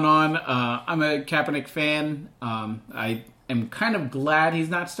thing's going on. I'm a Kaepernick fan. I am kind of glad he's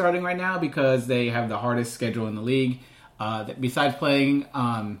not starting right now because they have the hardest schedule in the league. Besides playing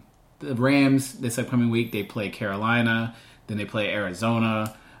the Rams this upcoming week, they play Carolina, then they play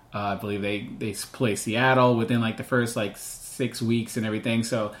Arizona. I believe they play Seattle within like the first 6 weeks and everything.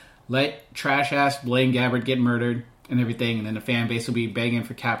 So let trash ass Blaine Gabbert get murdered and everything, and then the fan base will be begging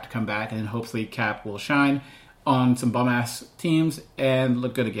for Cap to come back, and then hopefully Cap will shine on some bum ass teams and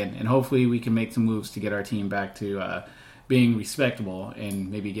look good again. And hopefully we can make some moves to get our team back to being respectable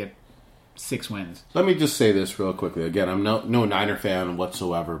and maybe get 6 wins. Let me just say this real quickly. Again, I'm no Niner fan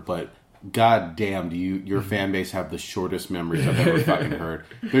whatsoever, but God damn, your fan base have the shortest memories I've ever fucking heard.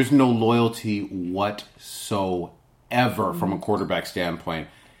 There's no loyalty whatsoever from a quarterback standpoint.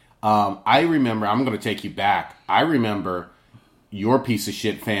 I remember, I'm going to take you back. I remember your piece of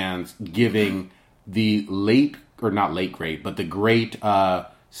shit fans giving the the great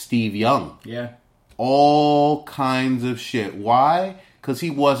Steve Young. Yeah. All kinds of shit. Why? Because he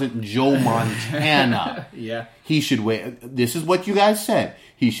wasn't Joe Montana. Yeah. He should wait. This is what you guys said.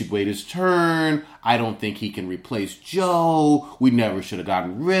 He should wait his turn. I don't think he can replace Joe. We never should have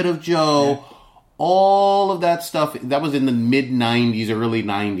gotten rid of Joe. Yeah. All of that stuff. That was in the mid-'90s, early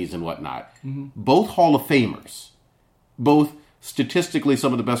 '90s and whatnot. Mm-hmm. Both Hall of Famers. Both statistically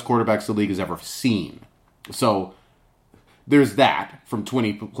some of the best quarterbacks the league has ever seen. So there's that from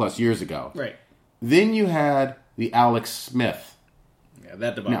 20 plus years ago. Right. Then you had the Alex Smith. Yeah,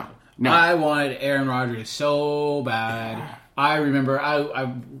 that debacle. No. I wanted Aaron Rodgers so bad. I remember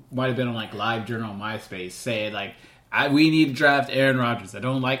I might have been on like Live Journal on MySpace saying like, we need to draft Aaron Rodgers. I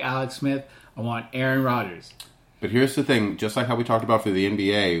don't like Alex Smith. I want Aaron Rodgers. But here's the thing, just like how we talked about for the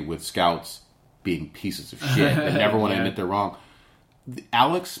NBA with scouts being pieces of shit and never want to admit they're wrong.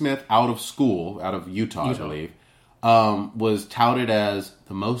 Alex Smith out of Utah. I believe, was touted as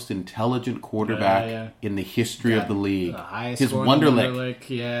the most intelligent quarterback in the history of the league. His Wonderlic.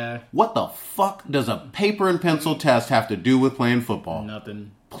 Yeah. What the fuck does a paper and pencil test have to do with playing football?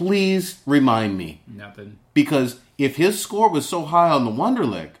 Nothing. Please remind me. Nothing. Because if his score was so high on the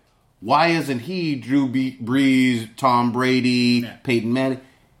Wonderlic, why isn't he Drew Brees, Tom Brady, Peyton Manning?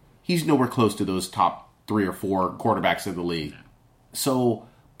 He's nowhere close to those top 3 or 4 quarterbacks in the league. So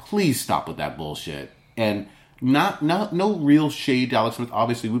please stop with that bullshit. And no real shade to Alex Smith.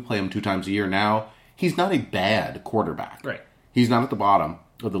 Obviously, we play him 2 times a year now. He's not a bad quarterback. Right. He's not at the bottom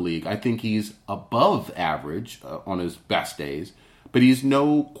of the league. I think he's above average on his best days. But he's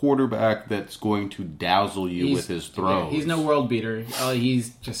no quarterback that's going to dazzle you with his throws. Yeah, he's no world beater. He's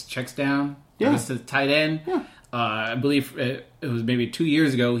just checks down. Yeah. Goes to the tight end. Yeah. I believe it was maybe 2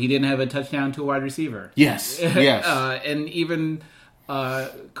 years ago, he didn't have a touchdown to a wide receiver. Yes. And even a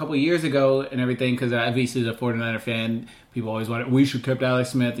couple of years ago and everything, because obviously as a 49er fan, people always wanted, we should keep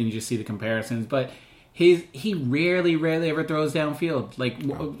Alex Smith, and you just see the comparisons. But he rarely ever throws downfield.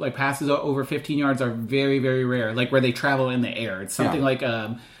 Like passes over 15 yards are very, very rare. Like where they travel in the air. It's something like,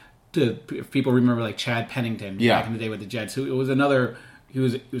 if people remember like Chad Pennington back in the day with the Jets, who it was another... He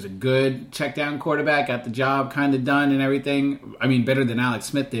was a good check down quarterback, got the job kind of done and everything. I mean, better than Alex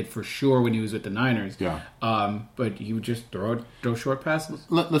Smith did for sure when he was with the Niners. Yeah. But he would just throw short passes.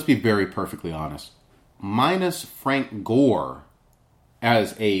 Let's be very perfectly honest. Minus Frank Gore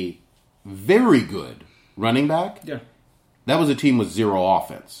as a very good running back, that was a team with 0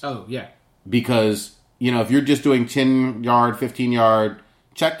 offense. Oh, yeah. Because, if you're just doing 10-yard, 15-yard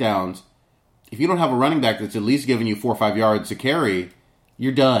checkdowns, if you don't have a running back that's at least giving you 4 or 5 yards to carry,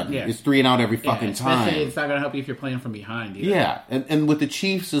 you're done. Yeah. It's 3 and out every fucking time. It's not going to help you if you're playing from behind either. Yeah, and with the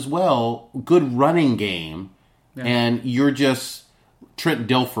Chiefs as well, good running game, and you're just Trent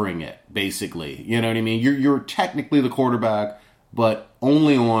Dilfering it, basically. You know what I mean? You're technically the quarterback, but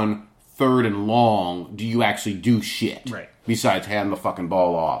only on 3rd and long do you actually do shit. Right. Besides hand the fucking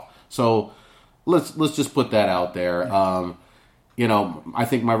ball off. So let's just put that out there. I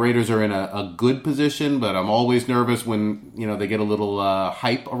think my Raiders are in a good position, but I'm always nervous when, they get a little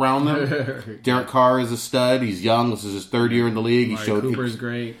hype around them. Derek Carr is a stud. He's young. This is his 3rd year in the league. Cooper's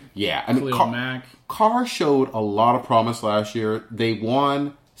great. Yeah. Mack. Carr showed a lot of promise last year. They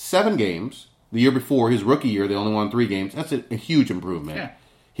won 7 games. The year before, his rookie year, they only won 3 games. That's a huge improvement. Yeah.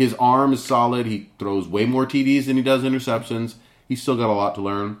 His arm is solid. He throws way more TDs than he does interceptions. He's still got a lot to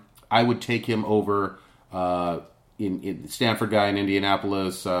learn. I would take him over... in Stanford guy in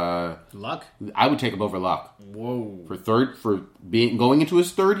Indianapolis, Luck. I would take him over Luck. Whoa! Going into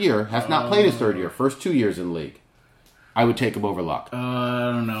his 3rd year, has not played his 3rd year, first 2 years in the league. I would take him over Luck.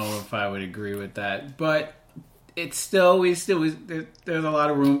 I don't know if I would agree with that, but it's still there's a lot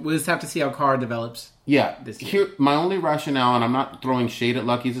of room. We'll just have to see how Carr develops. Yeah, this year. Here, my only rationale, and I'm not throwing shade at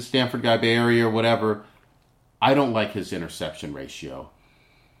Luck. He's a Stanford guy, Bay Area or whatever. I don't like his interception ratio.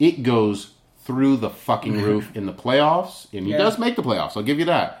 It goes through the fucking roof in the playoffs, and he does make the playoffs. I'll give you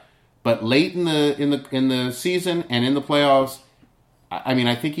that. But late in the season and in the playoffs,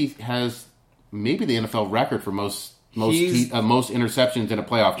 I think he has maybe the NFL record for most interceptions in a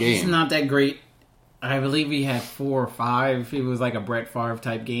playoff game. He's not that great. I believe he had 4 or 5. It was like a Brett Favre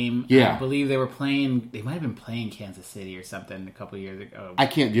type game. Yeah. I believe they might have been playing Kansas City or something a couple years ago. I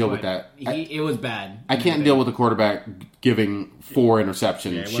can't deal with that. It was bad. I can't deal with a quarterback giving 4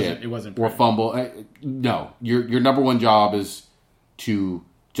 interception shit. It wasn't or fumble. No. Your number one job is to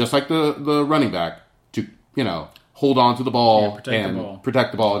just like the running back, to, hold on to the ball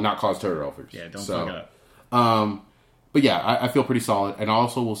protect the ball and not cause turnovers. Yeah, don't fuck it up. But yeah, I feel pretty solid. And I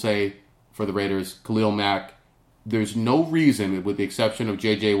also will say for the Raiders, Khalil Mack, there's no reason, with the exception of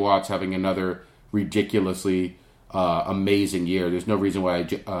J.J. Watts having another ridiculously amazing year, there's no reason why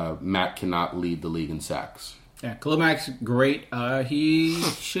Mack cannot lead the league in sacks. Yeah, Khalil Mack's great. He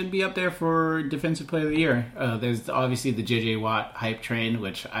should be up there for Defensive Player of the Year. There's obviously the J.J. Watt hype train,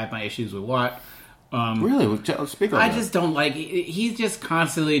 which I have my issues with Watt. Really? Speak on I that. just don't like... He's just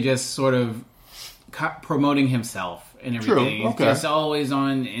constantly just sort of promoting himself and everything. True. Okay. He's just always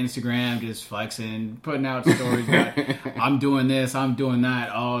on Instagram, just flexing, putting out stories about, I'm doing this, I'm doing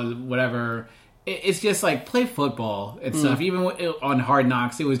that, whatever. It's just like, play football and stuff. Even on Hard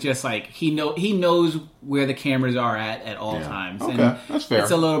Knocks, it was just like he knows where the cameras are at all times. Okay, and that's fair.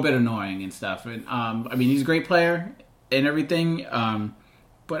 It's a little bit annoying and stuff. And he's a great player and everything.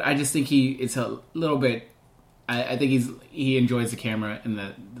 But I just think it's a little bit. I think he enjoys the camera and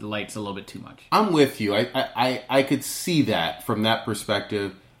the lights a little bit too much. I'm with you. I could see that from that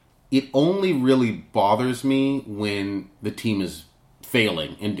perspective. It only really bothers me when the team is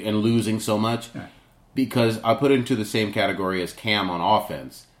failing and losing so much, because I put it into the same category as Cam on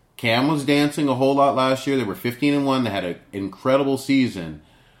offense. Cam was dancing a whole lot last year. They were 15-1. They had an incredible season.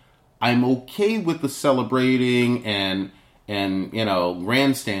 I'm okay with the celebrating and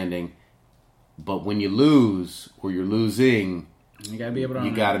grandstanding. But when you lose or you're losing, you gotta be able to.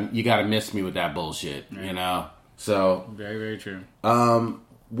 You gotta miss me with that bullshit, So very, very true.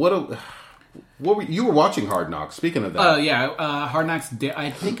 You were watching Hard Knocks? Speaking of that, Hard Knocks. Did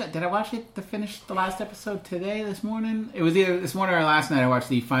I watch it to finish the last episode this morning? It was either this morning or last night. I watched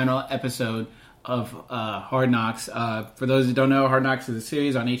the final episode of Hard Knocks. For those who don't know, Hard Knocks is a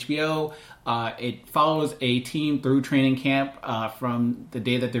series on HBO. It follows a team through training camp from the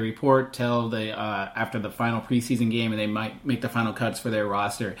day that they report till after the final preseason game, and they might make the final cuts for their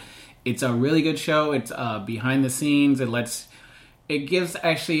roster. It's a really good show. It's behind the scenes. It gives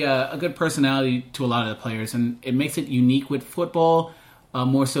actually a good personality to a lot of the players, and it makes it unique with football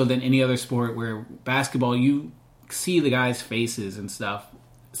more so than any other sport. Where basketball, you see the guys' faces and stuff.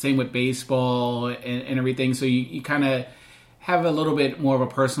 Same with baseball and everything. So you kind of have a little bit more of a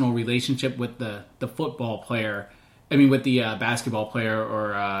personal relationship with the football player. With the basketball player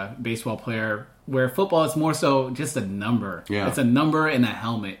or baseball player, where football is more so just a number. Yeah. It's a number and a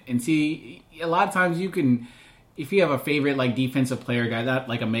helmet. And see, a lot of times you can, if you have a favorite like defensive player guy, not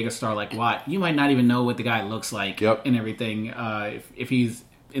like a megastar like Watt, you might not even know what the guy looks like and everything. If he's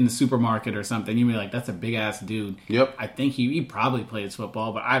in the supermarket or something, you'd be like, that's a big ass dude. Yep. I think he probably plays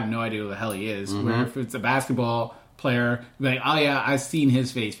football, but I have no idea who the hell he is. Where if it's a basketball player, like, oh yeah, I've seen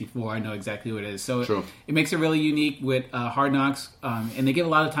his face before, I know exactly who it is. So it makes it really unique with Hard Knocks, and they give a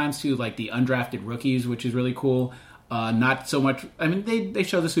lot of times to like the undrafted rookies, which is really cool. Not so much. They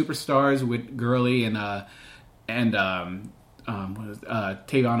show the superstars with Gurley and Tavon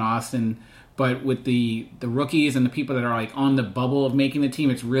Austin, but with the rookies and the people that are like on the bubble of making the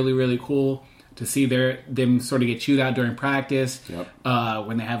team, it's really, really cool to see them sort of get chewed out during practice.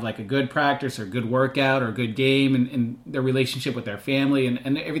 When they have like a good practice or good workout or a good game, and their relationship with their family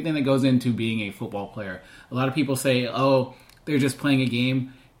and everything that goes into being a football player. A lot of people say, oh, they're just playing a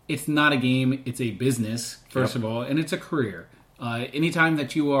game. It's not a game. It's a business, first of all, and it's a career. Anytime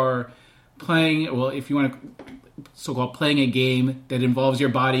that you are playing, well, if you want to so-called playing a game that involves your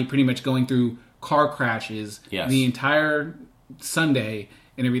body pretty much going through car crashes the entire Sunday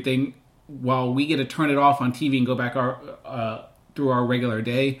and everything, while we get to turn it off on TV and go back through our regular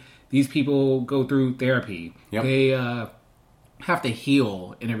day, these people go through therapy. They have to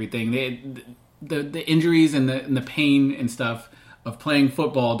heal and everything. The injuries and the pain and stuff of playing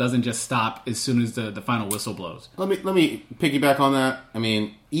football doesn't just stop as soon as the final whistle blows. Let me piggyback on that.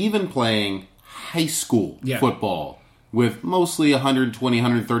 Even playing high school football with mostly 120,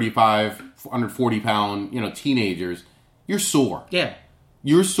 135, 140 pound, teenagers, you're sore. Yeah.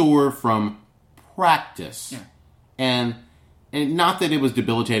 You're sore from practice. Yeah. And not that it was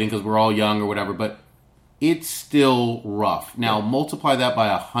debilitating because we're all young or whatever, but it's still rough. Now, multiply that by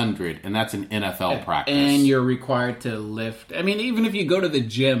 100, and that's an NFL practice. And you're required to lift. Even if you go to the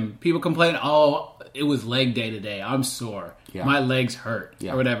gym, people complain, oh, it was leg day today. I'm sore. Yeah. My legs hurt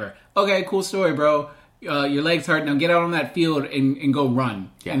or whatever. Okay, cool story, bro. Your legs hurt. Now get out on that field and go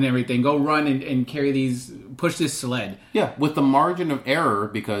run and everything. Go run and push this sled. Yeah, with the margin of error,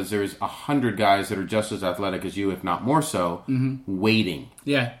 because there's 100 guys that are just as athletic as you, if not more so, waiting.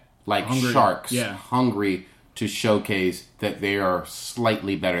 Yeah. Like hungry. Sharks, hungry to showcase that they are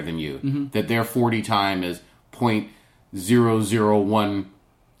slightly better than you. That their 40 time is .001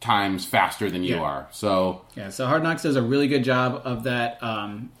 times faster than you are. So so Hard Knocks does a really good job of that.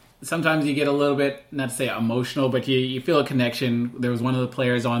 Sometimes you get a little bit, not to say emotional, but you feel a connection. There was one of the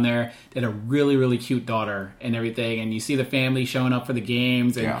players on there that had a really, really cute daughter and everything, and you see the family showing up for the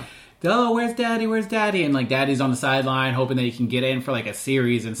games, and oh, where's Daddy? Where's Daddy? And like Daddy's on the sideline hoping that he can get in for like a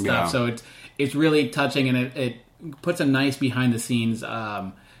series and stuff. So it's really touching, and it puts a nice behind the scenes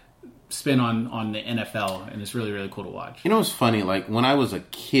spin on the NFL, and it's really, really cool to watch. You know what's funny? Like when I was a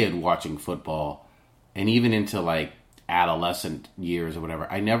kid watching football, and even into like adolescent years or whatever,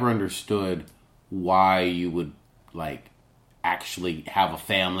 I never understood why you would like actually have a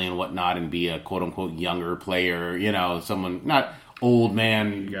family and whatnot and be a quote unquote younger player, you know, someone not old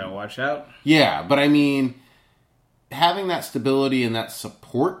man. You gotta watch out. Yeah, but I mean, having that stability and that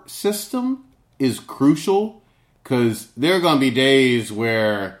support system is crucial, because there are going to be days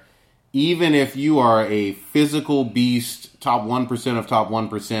where even if you are a physical beast, top 1% of top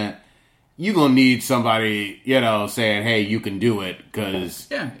 1%, you're going to need somebody, you know, saying, hey, you can do it, because...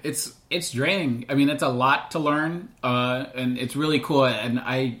 Yeah, it's draining. I mean, it's a lot to learn, and it's really cool, and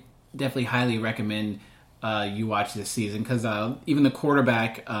I definitely highly recommend you watch this season, because even the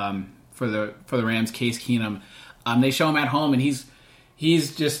quarterback for the Rams, Case Keenum, they show him at home, and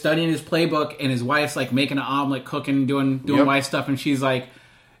he's just studying his playbook, and his wife's like making an omelet, cooking, doing wife stuff, and she's like,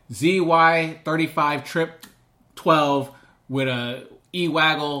 ZY35 trip 12 with a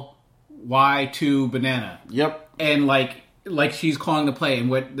E-waggle Y2 banana. Yep. And like she's calling the play, and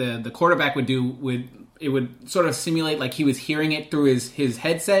what the quarterback would do would sort of simulate like he was hearing it through his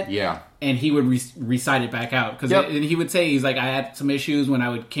headset. Yeah. And he would recite it back out, because he would say, he's like, I had some issues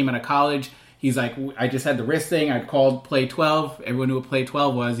when came out of college. He's like, I just had the wrist thing. I called play 12. Everyone knew what play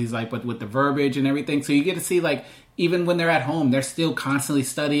 12 was. He's like, but with the verbiage and everything. So you get to see, like, even when they're at home, they're still constantly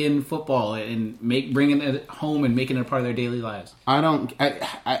studying football and bringing it home and making it a part of their daily lives.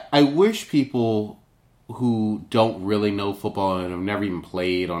 I wish people who don't really know football and have never even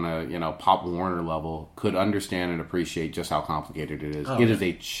played on a Pop Warner level could understand and appreciate just how complicated it is. It is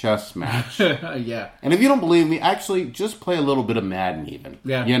a chess match. Yeah. And if you don't believe me, actually just play a little bit of Madden even.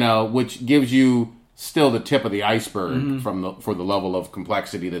 Yeah. Which gives you still the tip of the iceberg for the level of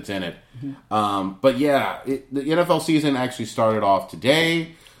complexity that's in it. But yeah, the NFL season actually started off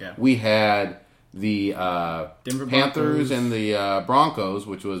today. Yeah. We had the Denver Panthers Broncos. and the Broncos,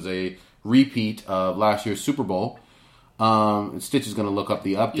 which was a repeat of last year's Super Bowl. Stitch is going to look up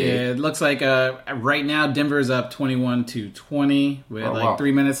the update. Yeah, it looks like right now Denver's up 21-20 with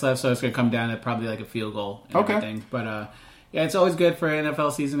 3 minutes left, so it's going to come down to probably like a field goal and everything. But yeah, it's always good for an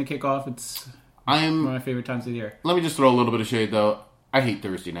NFL season to kick off. It's one of my favorite times of the year. Let me just throw a little bit of shade, though. I hate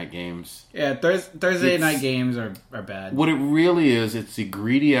Thursday night games. Yeah, Thursday night games are bad. What it really is, it's the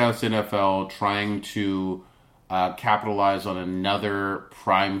greedy-ass NFL trying to capitalize on another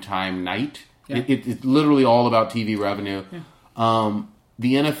primetime night. Yeah. It's literally all about TV revenue. Yeah.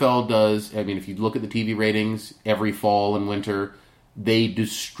 The NFL does, I mean, if you look at the TV ratings every fall and winter, they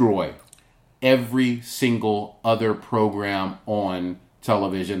destroy every single other program on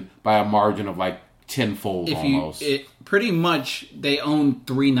television by a margin of like tenfold almost. Pretty much, they own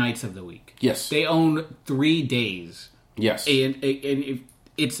 3 nights of the week. Yes. They own 3 days. Yes. And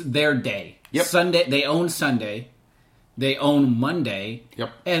it's their day. Yep. Sunday, they own Sunday. They own Monday.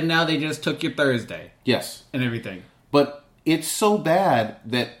 Yep. And now they just took your Thursday. Yes. And everything. But it's so bad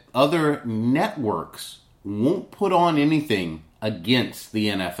that other networks won't put on anything against the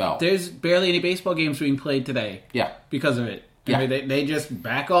NFL. There's barely any baseball games being played today. Yeah. Because of it. Yeah. I mean, they just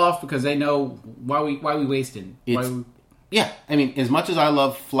back off because they know why we wasting. Yeah, I mean, as much as I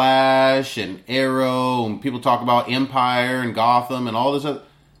love Flash and Arrow, and people talk about Empire and Gotham and all this other,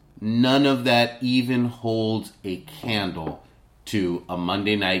 none of that even holds a candle to a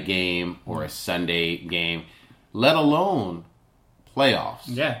Monday night game or a Sunday game, let alone playoffs.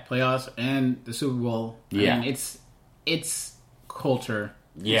 Yeah, playoffs and the Super Bowl. Yeah. I mean, it's culture.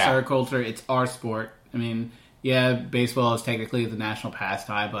 Yeah. It's our culture. It's our sport. I mean, yeah, baseball is technically the national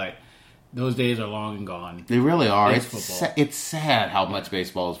pastime, but those days are long and gone. They really are. It's It's sad how much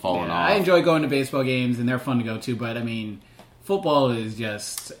baseball has fallen off. I enjoy going to baseball games, and they're fun to go to, but I mean, football is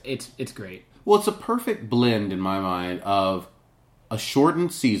just, it's great. Well, it's a perfect blend in my mind of a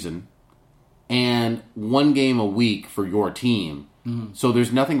shortened season and 1 game a week for your team. Mm-hmm. So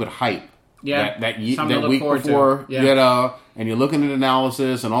there's nothing but hype. Yeah, that week before, and you're looking at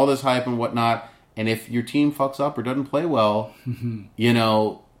analysis and all this hype and whatnot. And if your team fucks up or doesn't play well,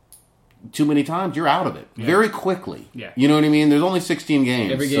 too many times, you're out of it very quickly. Yeah. You know what I mean? There's only 16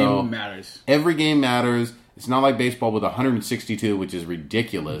 games. Every game matters. Every game matters. It's not like baseball with 162, which is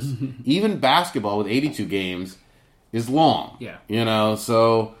ridiculous. Even basketball with 82 games, is long. Yeah. You know,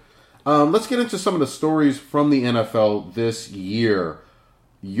 so let's get into some of the stories from the NFL this year.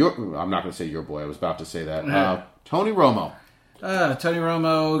 I'm not going to say your boy. I was about to say that. Tony Romo. Tony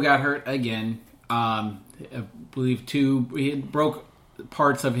Romo got hurt again. I believe he broke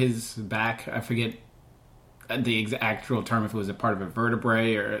parts of his back. I forget the actual term, if it was a part of a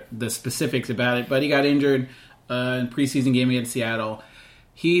vertebrae or the specifics about it, but he got injured in preseason game against Seattle.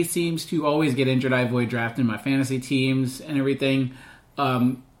 He seems to always get injured. I avoid drafting my fantasy teams and everything.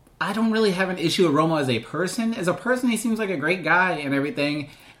 I don't really have an issue with Romo as a person. As a person, he seems like a great guy and everything.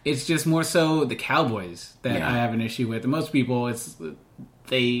 It's just more so the Cowboys that I have an issue with. And most people,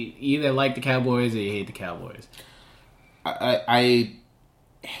 they either like the Cowboys or they hate the Cowboys. I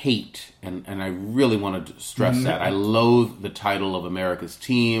hate, and I really want to stress that, I loathe the title of America's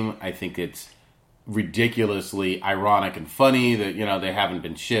team. I think it's ridiculously ironic and funny that, you know, they haven't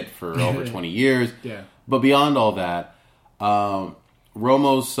been shit for over 20 years. Yeah. But beyond all that,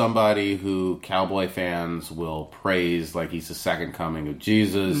 Romo's somebody who Cowboy fans will praise like he's the second coming of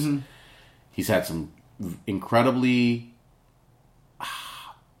Jesus. Mm-hmm. He's had some incredibly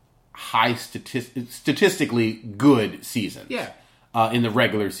high statistically good seasons. Yeah. In the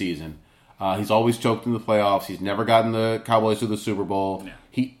regular season. He's always choked in the playoffs. He's never gotten the Cowboys to the Super Bowl.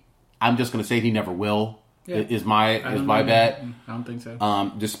 Yeah. I'm just going to say he never will. Yeah. Is my bet. I don't think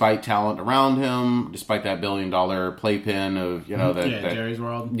so. Despite talent around him, despite that $1 billion playpen of Jerry's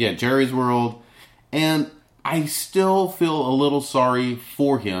World. Yeah, Jerry's World, and I still feel a little sorry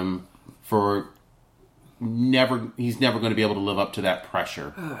for him for he's never going to be able to live up to that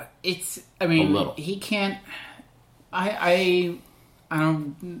pressure. A little. He can't. I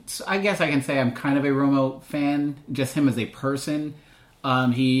guess I can say I'm kind of a Romo fan, just him as a person.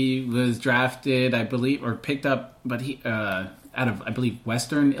 He was drafted, I believe, or picked up, but he out of, I believe,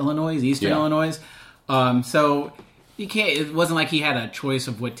 Eastern Illinois. So you can't. It wasn't like he had a choice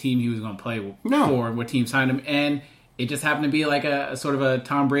of what team he was going to play for, what team signed him, and it just happened to be like a sort of a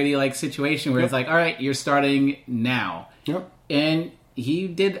Tom Brady like situation where it's like, all right, you're starting now. Yep. And he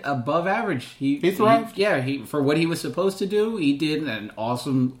did above average. He thrived. He for what he was supposed to do, he did an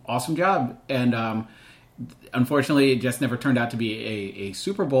awesome job, and unfortunately, it just never turned out to be a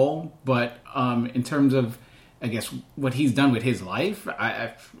Super Bowl. But in terms of, I guess, what he's done with his life,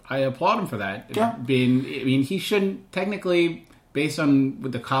 I applaud him for that. Yeah. He shouldn't technically, based on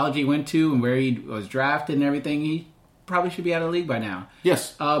the college he went to and where he was drafted and everything, he probably should be out of the league by now.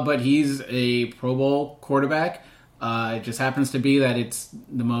 Yes. But he's a Pro Bowl quarterback. It just happens to be that it's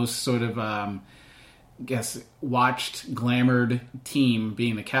the most sort of watched, glamored team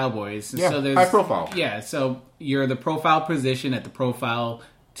being the Cowboys. Yeah, so there's high profile. Yeah, so you're the profile position at the profile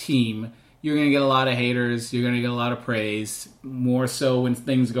team. You're going to get a lot of haters. You're going to get a lot of praise. More so when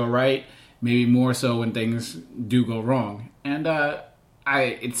things go right. Maybe more so when things do go wrong. And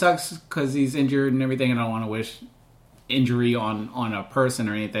it sucks because he's injured and everything. And I don't want to wish injury on a person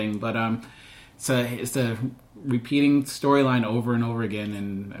or anything. But it's a repeating storyline over and over again.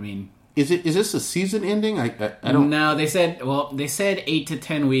 And I mean, is this a season ending? I don't. No, they said 8 to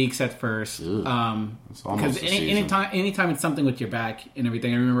 10 weeks at first. Because anytime it's something with your back and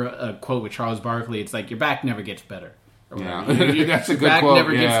everything. I remember a quote with Charles Barkley. It's like your back never gets better. Yeah, that's a good back quote.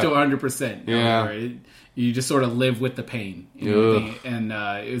 Never gets to 100%. Yeah, you just sort of live with the pain. And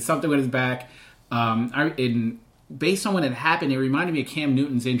it was something with his back. Based on when it happened, it reminded me of Cam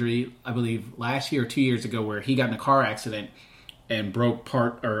Newton's injury, I believe, last year or 2 years ago, where he got in a car accident and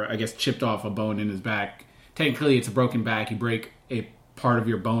chipped off a bone in his back. Technically, it's a broken back. You break a part of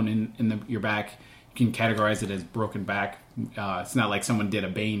your bone in your back, you can categorize it as broken back. It's not like someone did a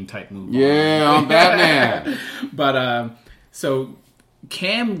Bane type move. Yeah, I'm Batman. But so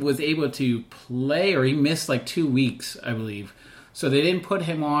Cam was able to play, or he missed like 2 weeks, I believe. So they didn't put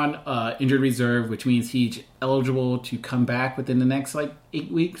him on injured reserve, which means he's eligible to come back within the next 8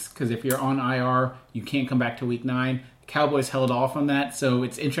 weeks. Because if you're on IR, you can't come back to week 9. Cowboys held off on that, so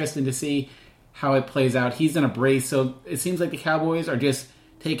it's interesting to see how it plays out. He's in a brace, so it seems like the Cowboys are just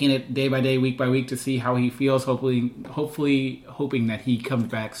taking it day by day, week by week to see how he feels, hopefully hoping that he comes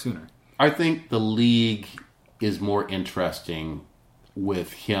back sooner. I think the league is more interesting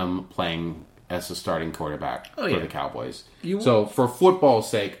with him playing as a starting quarterback for the Cowboys. So for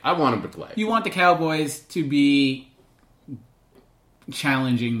football's sake, I want him to play. You want the Cowboys to be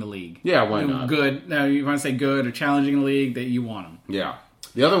challenging the league. Yeah, why not? Good. Now, you want to say good or challenging the league, that you want them. Yeah.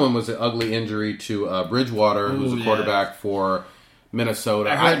 The other one was an ugly injury to Bridgewater, who's a quarterback for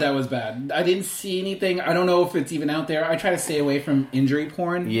Minnesota. I heard that was bad. I didn't see anything. I don't know if it's even out there. I try to stay away from injury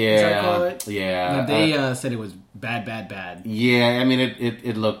porn, as I call it. Yeah. But they said it was bad. Yeah, I mean,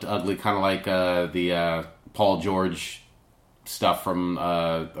 it looked ugly, kind of like the Paul George stuff from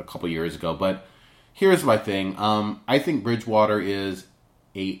a couple years ago. But here's my thing. I think Bridgewater is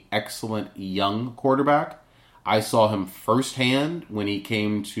a excellent young quarterback. I saw him firsthand when he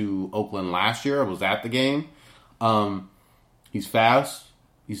came to Oakland last year. I was at the game. He's fast.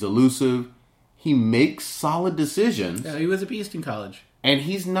 He's elusive. He makes solid decisions. Yeah, he was a beast in college. And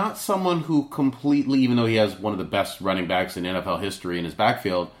he's not someone who completely, even though he has one of the best running backs in NFL history in his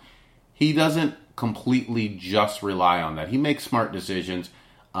backfield, he doesn't completely just rely on that. He makes smart decisions.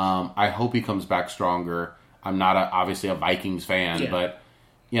 I hope he comes back stronger. I'm not obviously a Vikings fan, but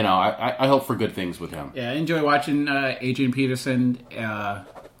I hope for good things with him. Yeah, I enjoy watching Adrian Peterson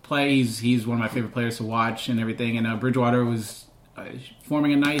play. He's one of my favorite players to watch and everything. And Bridgewater was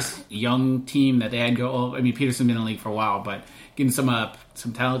forming a nice young team that they had go. I mean, Peterson's been in the league for a while, but getting some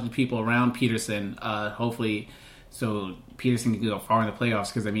talented people around Peterson, hopefully, so Peterson can go far in the playoffs.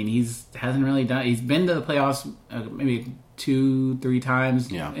 Because I mean, hasn't really done. He's been to the playoffs maybe 2-3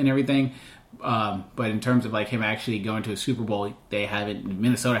 times and everything. But in terms of like him actually going to a Super Bowl,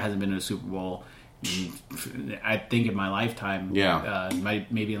 Minnesota hasn't been to a Super Bowl, I think, in my lifetime.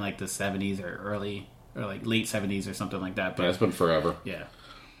 Maybe in like the 70s or like late 70s or something like that. But it's been forever. Yeah.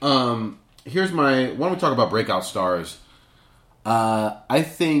 Why don't we talk about breakout stars? I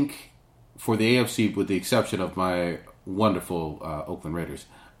think for the AFC, with the exception of my wonderful Oakland Raiders,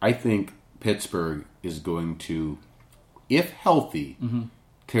 I think Pittsburgh is going to, if healthy,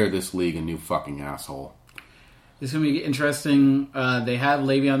 tear this league a new fucking asshole. It's going to be interesting. They have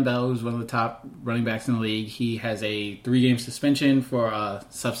Le'Veon Bell, who's one of the top running backs in the league. He has a 3-game suspension for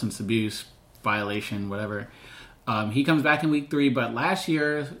substance abuse violation, whatever. He comes back in week 3, but last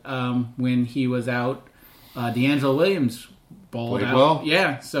year, when he was out, D'Angelo Williams balled out. Well.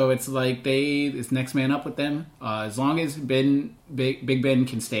 Yeah, so it's like it's next man up with them. As long as Big Ben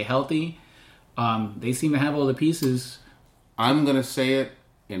can stay healthy, they seem to have all the pieces. I'm going to say it,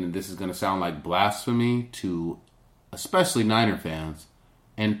 and this is going to sound like blasphemy to especially Niner fans.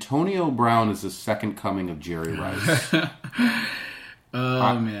 Antonio Brown is the second coming of Jerry Rice.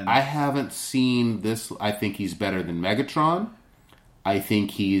 Man. I haven't seen this. I think he's better than Megatron. I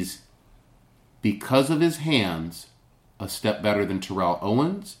think he's, because of his hands, a step better than Terrell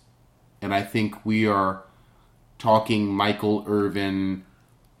Owens. And I think we are talking Michael Irvin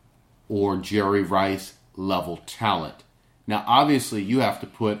or Jerry Rice level talent. Now, obviously, you have to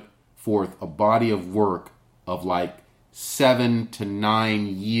put forth a body of work of like 7 to 9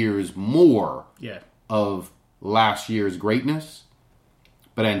 years more of last year's greatness.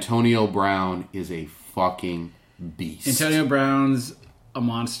 But Antonio Brown is a fucking beast. Antonio Brown's a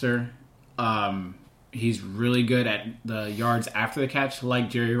monster. He's really good at the yards after the catch, like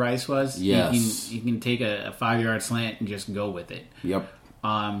Jerry Rice was. Yes. He can take a 5-yard slant and just go with it. Yep.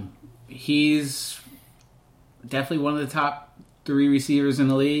 He's definitely one of the top 3 receivers in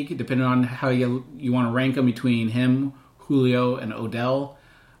the league, depending on how you want to rank them between him, Julio, and Odell.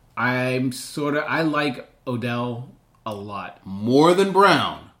 I like Odell a lot. More than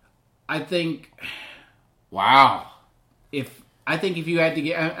Brown. I think. Wow. If you had to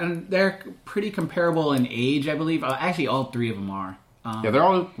get, and they're pretty comparable in age, I believe. Actually, all 3 of them are. They're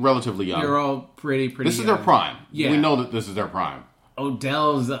all relatively young. They're all pretty. This is their prime. Yeah. We know that this is their prime.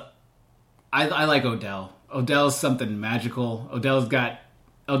 Odell's. I like Odell. Odell's something magical. Odell's got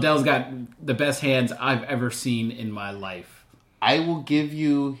the best hands I've ever seen in my life. I will give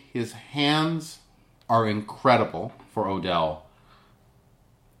you, his hands are incredible for Odell.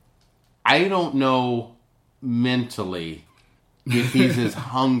 I don't know mentally if he's as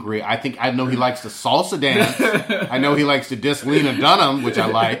hungry. I know he likes to salsa dance. I know he likes to diss Lena Dunham, which I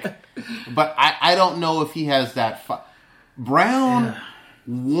like. But I don't know if he has that. Brown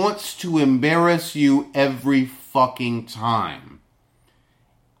wants to embarrass you every fucking time.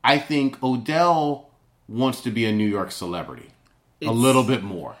 I think Odell wants to be a New York celebrity. A little bit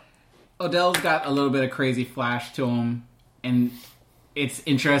more. Odell's got a little bit of crazy flash to him. And it's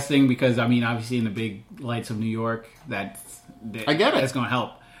interesting because, I mean, obviously in the big lights of New York, I get it. That's going to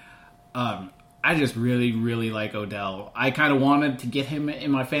help. I just really, really like Odell. I kind of wanted to get him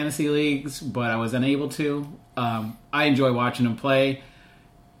in my fantasy leagues, but I was unable to. I enjoy watching him play.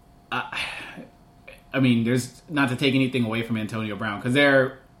 I mean, there's not to take anything away from Antonio Brown because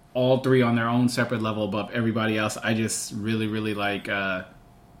they're all 3 on their own separate level above everybody else. I just really, really like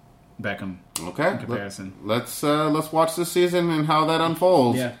Beckham. Okay, in comparison. Let's watch this season and how that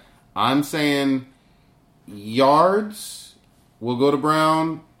unfolds. Yeah, I'm saying yards will go to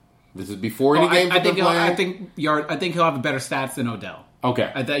Brown. This is before any games have been played. I think he'll have better stats than Odell.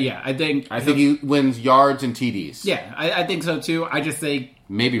 I think he wins yards and TDs. Yeah, I think so too. I just think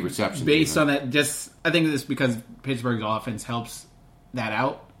maybe receptions. Based on that, I think it's because Pittsburgh's offense helps that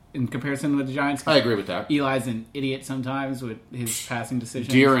out in comparison with the Giants. I agree with that. Eli's an idiot sometimes with his passing decisions.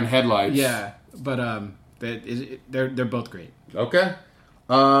 Deer in headlights. Yeah, but they're both great. Okay.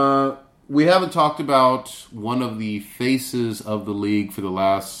 We haven't talked about one of the faces of the league for the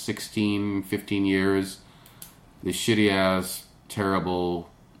last 16, 15 years. The shitty-ass, terrible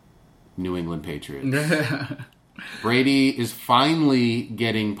New England Patriots. Brady is finally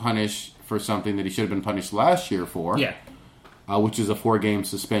getting punished for something that he should have been punished last year for. Yeah. Which is a 4-game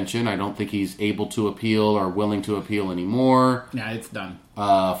suspension. I don't think he's able to appeal or willing to appeal anymore. Yeah, it's done.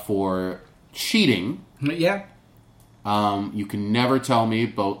 For cheating. Yeah. You can never tell me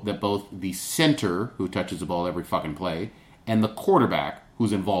that both the center, who touches the ball every fucking play, and the quarterback,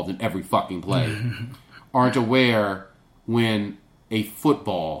 who's involved in every fucking play, aren't aware when a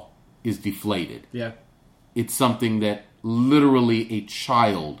football is deflated. Yeah. It's something that literally a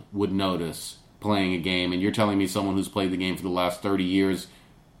child would notice playing a game, and you're telling me someone who's played the game for the last 30 years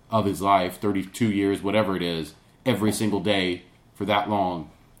of his life, 32 years, whatever it is, every single day for that long,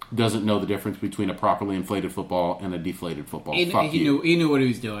 doesn't know the difference between a properly inflated football and a deflated football. He knew what he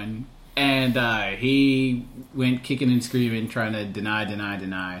was doing, and he went kicking and screaming, trying to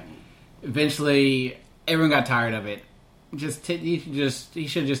deny. Eventually, everyone got tired of it. He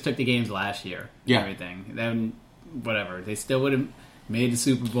should have just took the games last year. Yeah. And everything. Then whatever, they still would have made the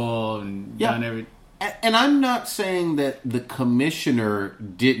Super Bowl and done everything. And I'm not saying that the commissioner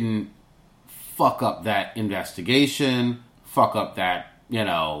didn't fuck up that investigation, fuck up that,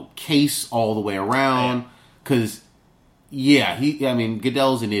 case all the way around. Because,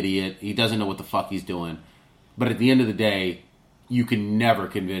 Goodell's an idiot. He doesn't know what the fuck he's doing. But at the end of the day, you can never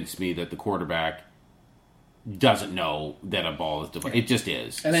convince me that the quarterback doesn't know that a ball is deflated. It just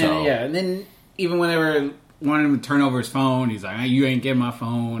is. And then, and then even whenever wanted him to turn over his phone, he's like, "You ain't getting my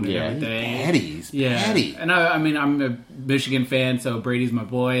phone." And everything. He's petty. And I'm a Michigan fan, so Brady's my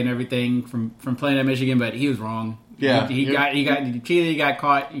boy and everything from playing at Michigan, but he was wrong. Yeah, he cheated. He got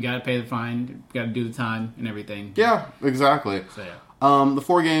caught. You got to pay the fine. You got to do the time and everything. Yeah, exactly. So yeah. The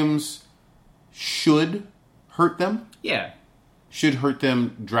 4 games should hurt them. Yeah, should hurt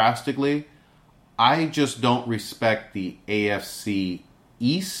them drastically. I just don't respect the AFC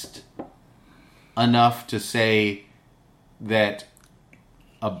East enough to say that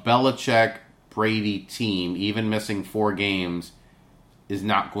a Belichick-Brady team, even missing 4 games, is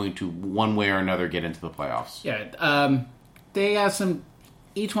not going to, one way or another, get into the playoffs. Yeah, they have some...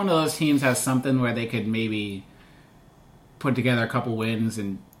 Each one of those teams has something where they could maybe put together a couple wins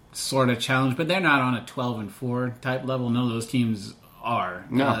and sort of challenge, but they're not on a 12-4 type level. None of those teams are.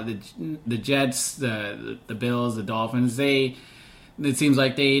 No. The Jets, the Bills, the Dolphins, it seems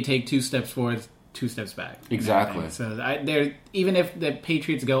like they take 2 steps forward, 2 steps back. Exactly. So even if the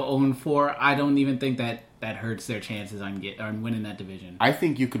Patriots go 0-4, I don't even think that hurts their chances on winning that division. I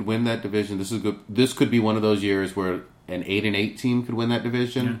think you could win that division. This is good. This could be one of those years where an 8-8 team could win that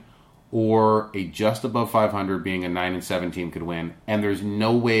division, or a just above 500 being a 9-7 team could win. And there's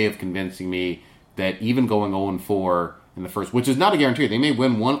no way of convincing me that even going 0-4 in the first, which is not a guarantee, they may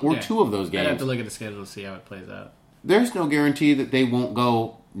win 1 or 2 of those games. I'd have to look at the schedule to see how it plays out. There's no guarantee that they won't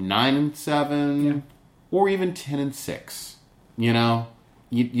go 9-7 or even 10-6.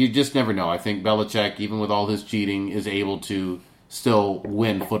 You just never know. I think Belichick, even with all his cheating, is able to still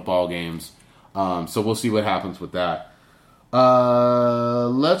win football games. So we'll see what happens with that.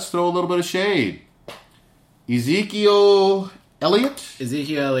 Let's throw a little bit of shade. Ezekiel Elliott,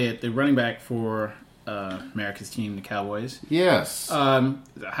 the running back for America's team, the Cowboys. Yes.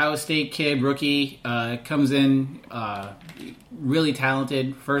 Ohio State kid, rookie, comes in, really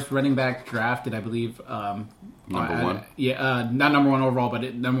talented. First running back drafted, I believe. Number 1? Not number 1 overall,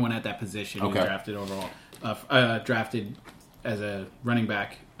 but number 1 at that position. Okay. He was drafted overall. Drafted as a running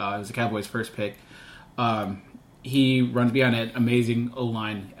back. It was the Cowboys' first pick. He runs behind an amazing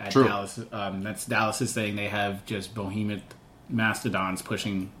O-line at Dallas. That's Dallas's thing. They have just behemoth mastodons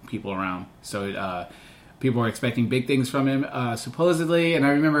pushing people around. So people are expecting big things from him, supposedly. And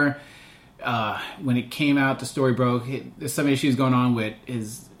I remember when it came out, the story broke. There's some issues going on with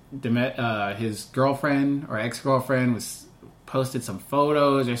his girlfriend or ex-girlfriend posted some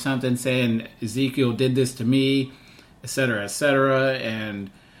photos or something saying Ezekiel did this to me, etc., etc.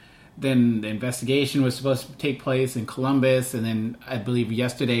 And then the investigation was supposed to take place in Columbus, and then I believe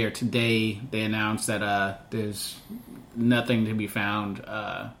yesterday or today they announced that there's nothing to be found.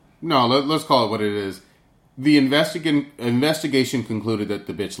 No, let's call it what it is. The investigation concluded that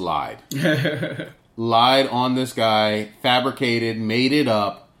the bitch lied. lied on this guy, fabricated, made it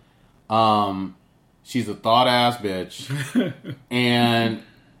up. She's a thought-ass bitch. And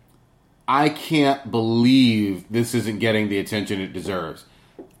I can't believe this isn't getting the attention it deserves.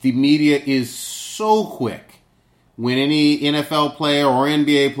 The media is so quick when any NFL player or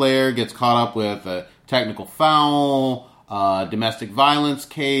NBA player gets caught up with a technical foul, domestic violence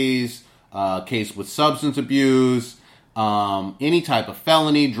case with substance abuse, any type of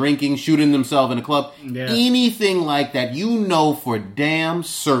felony, drinking, shooting themselves in a club, anything like that, for damn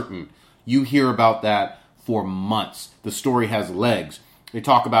certain you hear about that for months. The story has legs. They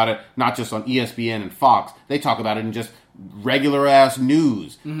talk about it not just on ESPN and Fox. They talk about it in just regular-ass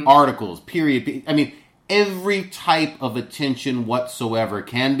news, articles, period. I mean, every type of attention whatsoever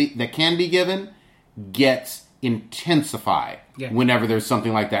that can be given gets intensified whenever there's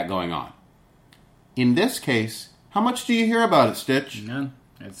something like that going on. In this case, how much do you hear about it, Stitch? None.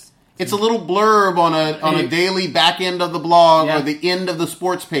 It's a little blurb on a daily back end of the blog or the end of the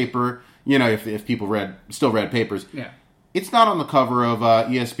sports paper. If people still read papers. Yeah. It's not on the cover of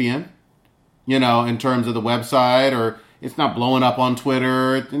ESPN, in terms of the website, or it's not blowing up on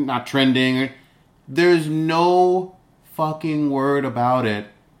Twitter, not trending. There's no fucking word about it.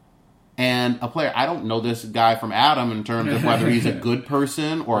 And a player, I don't know this guy from Adam in terms of whether he's a good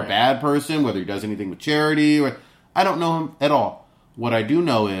person or a bad person, whether he does anything with charity, or I don't know him at all. What I do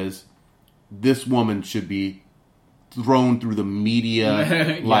know is this woman should be thrown through the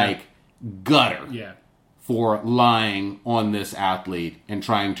media like gutter. Yeah. For lying on this athlete and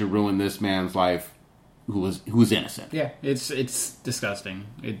trying to ruin this man's life who's innocent. Yeah, it's disgusting.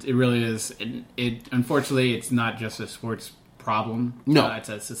 It really is. It unfortunately, it's not just a sports problem. No. It's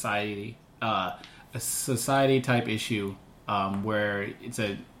a society type issue where it's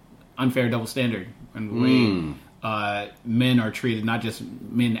a unfair double standard and the way men are treated, not just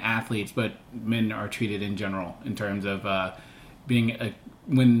men athletes, but men are treated in general in terms of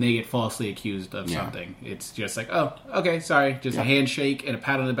when they get falsely accused of something. It's just like, oh, okay, sorry, just a handshake and a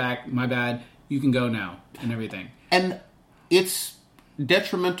pat on the back, my bad, you can go now, and everything. And it's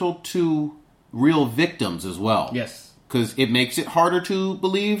detrimental to real victims as well. Yes. Because it makes it harder to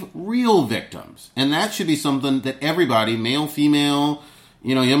believe real victims. And that should be something that everybody, male, female,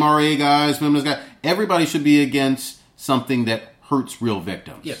 MRA guys, feminist guys, everybody should be against something that hurts real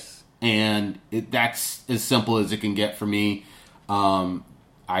victims. Yes. And that's as simple as it can get for me.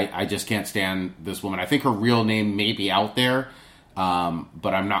 I just can't stand this woman. I think her real name may be out there,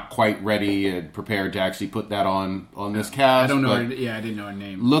 but I'm not quite ready and prepared to actually put that on this cast. I don't know. I didn't know her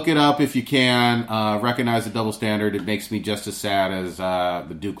name. Look it up if you can. Recognize the double standard. It makes me just as sad as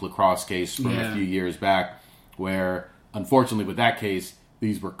the Duke lacrosse case from a few years back, where, unfortunately, with that case,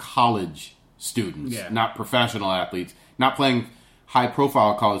 these were college students, not professional athletes, not playing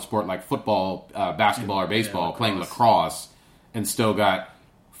high-profile college sport like football, basketball, or baseball, playing lacrosse, and still got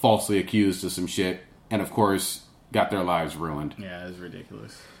falsely accused of some shit, and of course got their lives ruined. Yeah, it's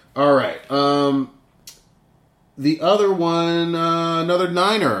ridiculous. All right. The other one, another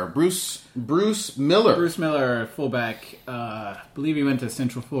Niner, Bruce Miller. Bruce Miller, fullback. I believe he went to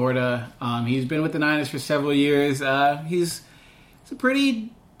Central Florida. He's been with the Niners for several years. He's a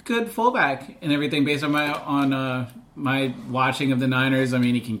pretty good fullback and everything based on my watching of the Niners. I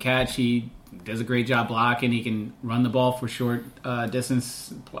mean, he can catch. He does a great job blocking. He can run the ball for short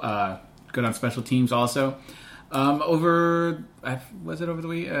distance. Good on special teams also. Was it over the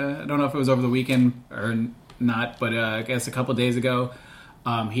week? I don't know if it was over the weekend or not, but I guess a couple days ago,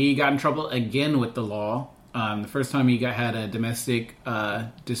 he got in trouble again with the law. The first time he had a domestic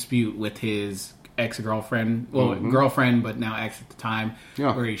dispute with his ex-girlfriend, girlfriend, but now ex at the time,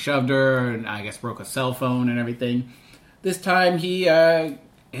 where he shoved her and I guess broke a cell phone and everything. This time him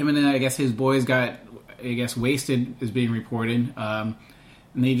and I guess his boys got, wasted, is being reported. And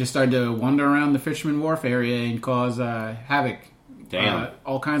they just started to wander around the Fisherman Wharf area and cause havoc. Damn.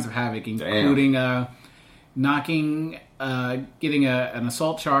 All kinds of havoc, including getting an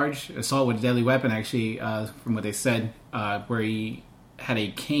assault charge, assault with a deadly weapon, actually, from what they said, where he had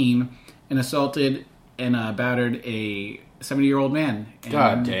a cane and assaulted and battered a 70-year-old man.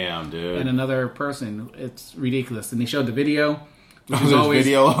 God damn, dude. And another person. It's ridiculous. And they showed the video. There's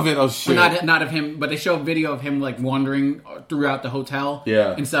video of it? Oh, shit. Not of him, but they show a video of him, like, wandering throughout the hotel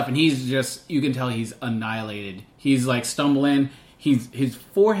and stuff, and he's just, you can tell he's annihilated. He's, like, stumbling. His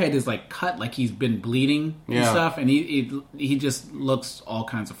forehead is, like, cut, like he's been bleeding and stuff, and he just looks all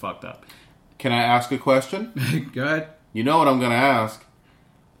kinds of fucked up. Can I ask a question? Go ahead. You know what I'm going to ask.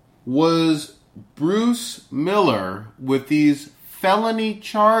 Was Bruce Miller, with these felony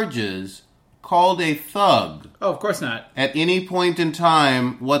charges, called a thug Oh, of course not. at any point in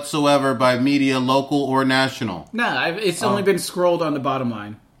time whatsoever by media, local or national. No, it's only been scrolled on the bottom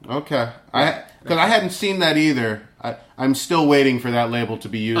line. Okay. Because I hadn't seen that either. I'm still waiting for that label to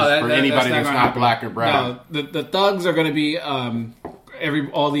be used for anybody that's not black or brown. No, the thugs are going to be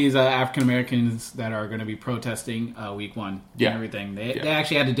all these African Americans that are going to be protesting week one and everything. They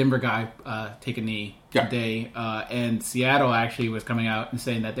actually had a Denver guy take a knee today, and Seattle actually was coming out and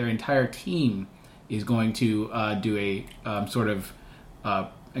saying that their entire team is going to do a sort of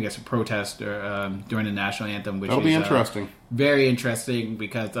I guess a protest or during the national anthem, which That'll be interesting. Very interesting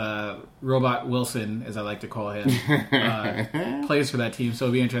because Robot Wilson, as I like to call him, plays for that team. So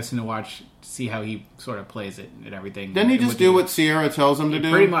it'll be interesting to see how he sort of plays it and everything. Didn't he just do what Sierra tells him to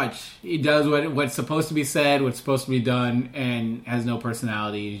do? Pretty much. He does what's supposed to be said, what's supposed to be done, and has no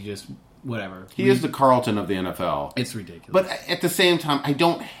personality. He's just whatever. He is the Carlton of the NFL. It's ridiculous. But at the same time, I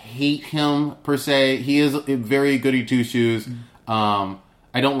don't hate him per se. He is a very goody two-shoes.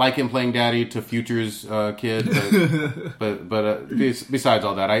 I don't like him playing daddy to Future's kid, but besides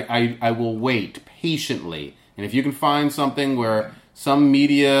all that, I will wait patiently. And if you can find something where some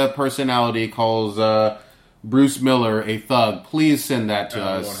media personality calls Bruce Miller a thug, please send that to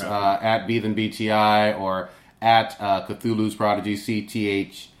us at BeathandBTI or at Cthulhu's Prodigy,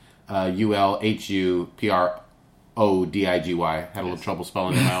 CTHULHUPRODIGY. Had a little trouble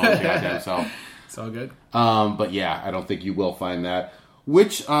spelling it my own goddamn self. It's all good. But yeah, I don't think you will find that.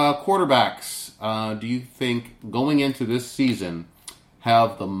 Which quarterbacks do you think going into this season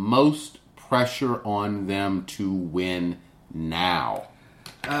have the most pressure on them to win now?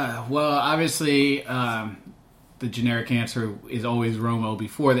 Well, obviously, the generic answer is always Romo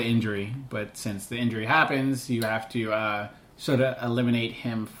before the injury. But since the injury happens, you have to sort of eliminate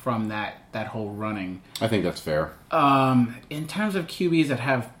him from that whole running. I think that's fair. In terms of QBs that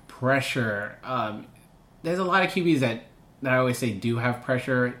have pressure, there's a lot of QBs that I always say do have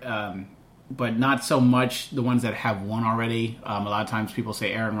pressure, but not so much the ones that have won already. A lot of times people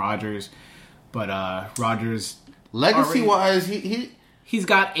say Aaron Rodgers, but Rodgers... Legacy-wise, he's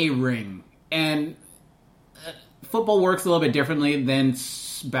got a ring. And football works a little bit differently than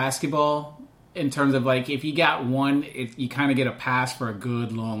basketball in terms of, like, if you got one, you kind of get a pass for a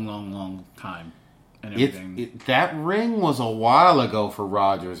good, long time. And everything. That ring was a while ago for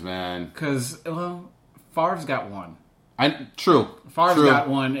Rodgers, man. Because, well, Favre's got one. True. Favre's got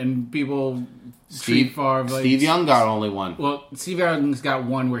one, and people treat Favre like... Steve Young got only one. Well, Steve Young's got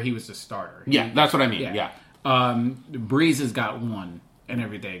one where he was the starter. Yeah, that's what I mean, yeah. Breeze has got one and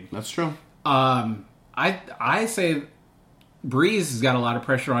everything. That's true. I say Breeze has got a lot of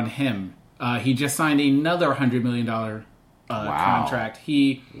pressure on him. He just signed another $100 million contract.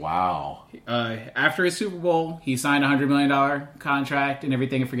 After his Super Bowl, he signed a $100 million contract and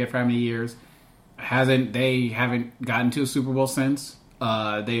everything. I forget for how many years. They haven't gotten to a Super Bowl since.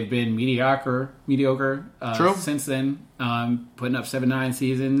 They've been mediocre since then, putting up 7-9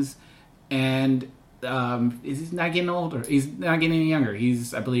 seasons, and he's not getting older. He's not getting any younger.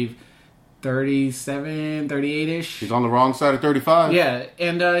 He's, I believe, 37, 38-ish. He's on the wrong side of 35. Yeah,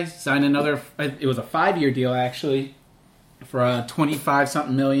 and he signed another. It was a 5-year deal actually for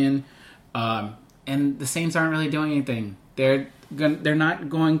 $25-something million. And the Saints aren't really doing anything. They're not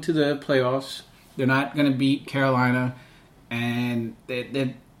going to the playoffs. They're not going to beat Carolina, and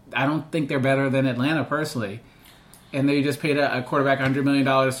I don't think they're better than Atlanta personally. And they just paid a quarterback $100 million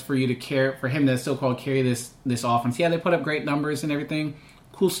for him to still carry this offense. Yeah, they put up great numbers and everything.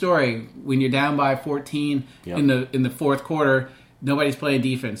 Cool story. When you're down by 14 in the fourth quarter, nobody's playing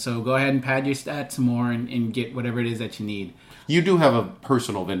defense. So go ahead and pad your stats some more and get whatever it is that you need. You do have a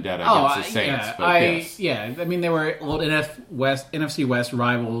personal vendetta against the Saints. Yeah, I mean, they were old NFC West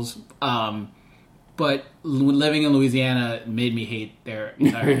rivals. But living in Louisiana made me hate their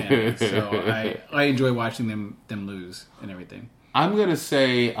entire family. So I enjoy watching them lose and everything. I'm going to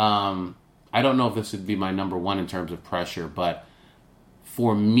say, I don't know if this would be my number one in terms of pressure, but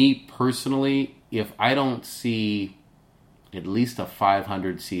for me personally, if I don't see at least a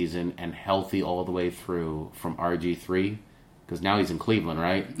 500 season and healthy all the way through from RG3, because now he's in Cleveland,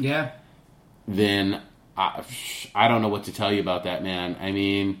 right? Yeah. Then I don't know what to tell you about that, man. I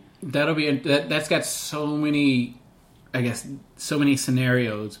mean... That's got so many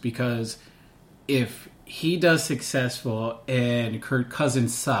scenarios, because if he does successful and Kirk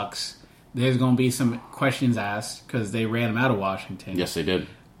Cousins sucks, there's going to be some questions asked because they ran him out of Washington. Yes, they did.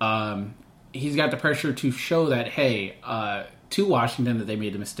 He's got the pressure to show that, hey, to Washington that they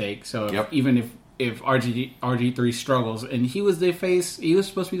made a mistake. So yep. even if RG3 struggles, and he was supposed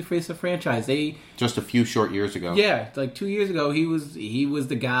to be the face of the franchise. Just a few short years ago. Yeah, like 2 years ago, he was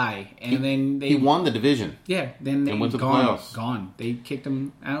the guy, and then he won the division. Yeah, then they went to the playoffs. Gone. They kicked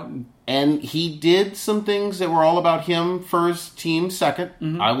him out. And he did some things that were all about him first, team second.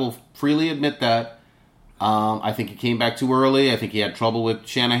 Mm-hmm. I will freely admit that. I think he came back too early. I think he had trouble with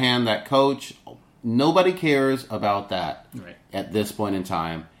Shanahan, that coach. Nobody cares about that at this point in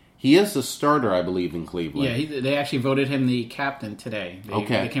time. He is the starter, I believe, in Cleveland. Yeah, they actually voted him the captain today.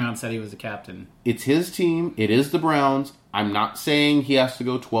 They came out and said he was the captain. It's his team. It is the Browns. I'm not saying he has to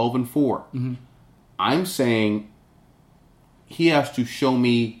go 12-4. Mm-hmm. I'm saying he has to show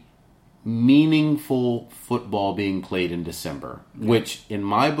me meaningful football being played in December, which in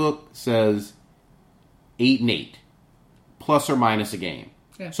my book says 8-8, plus or minus a game.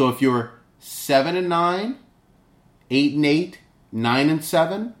 Yeah. So if you're 7-9, 8-8,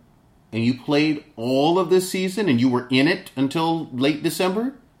 9-7, and you played all of this season and you were in it until late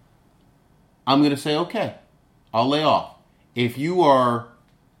December, I'm going to say, okay, I'll lay off. If you are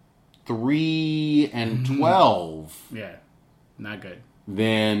 3-12, yeah, not good,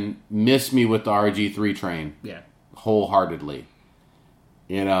 then miss me with the RG3 train. Yeah, wholeheartedly.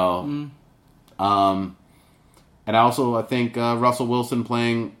 You know, and I think Russell Wilson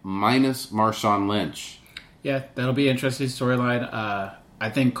playing minus Marshawn Lynch. Yeah, that'll be an interesting storyline. I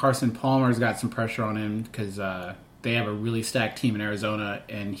think Carson Palmer's got some pressure on him because they have a really stacked team in Arizona,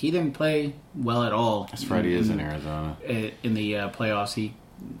 and he didn't play well at all. That's right, he is in Arizona. In the playoffs, he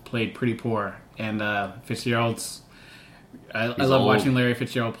played pretty poor. And Fitzgerald's... I love watching Larry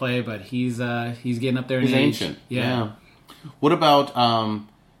Fitzgerald play, but he's getting up there in age. He's ancient. Yeah. What about,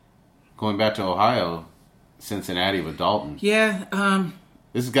 going back to Ohio, Cincinnati with Dalton? Yeah.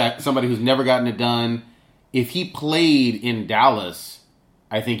 This is somebody who's never gotten it done. If he played in Dallas,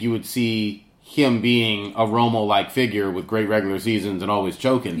 I think you would see him being a Romo-like figure with great regular seasons and always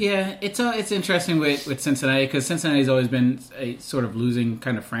choking. Yeah, it's interesting with Cincinnati because Cincinnati's always been a sort of losing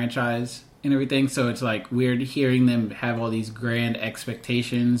kind of franchise and everything. So it's like weird hearing them have all these grand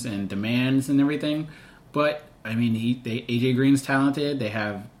expectations and demands and everything. But I mean, AJ Green's talented. They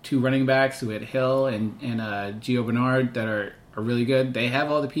have two running backs with Hill and Gio Bernard that are really good. They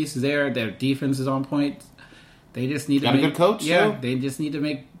have all the pieces there. Their defense is on point. They just need a good coach. Yeah, too? They just need to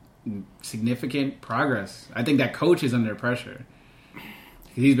make significant progress. I think that coach is under pressure.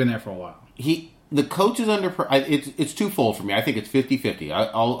 He's been there for a while. The coach is under pressure. It's twofold for me. I think it's 50-50.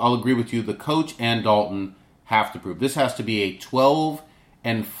 I'll agree with you. The coach and Dalton have to prove. This has to be a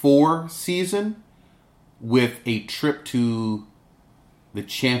 12-4 season with a trip to the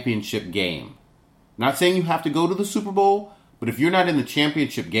championship game. Not saying you have to go to the Super Bowl, but if you're not in the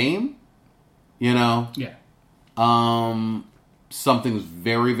championship game, you know... Yeah. Something's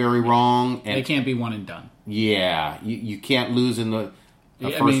very, very wrong. And they can't be one and done. Yeah, you can't lose in the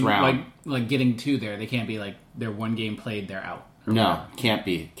first round. Like getting two there, they can't be like they're one game played, they're out. No, can't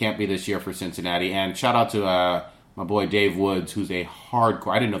be this year for Cincinnati. And shout out to my boy Dave Woods, who's a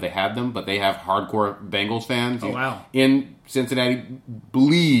hardcore. I didn't know they had them, but they have hardcore Bengals fans. Oh wow! In Cincinnati,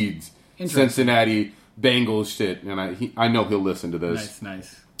 bleeds Cincinnati Bengals shit, and I know he'll listen to this.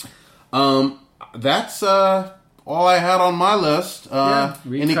 Nice. That's all I had on my list.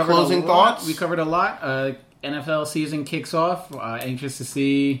 Any closing thoughts? We covered a lot. NFL season kicks off. Anxious to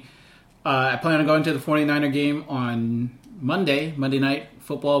see. I plan on going to the 49er game on Monday night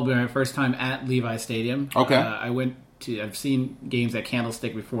football. Will be my first time at Levi Stadium. Okay. I've seen games at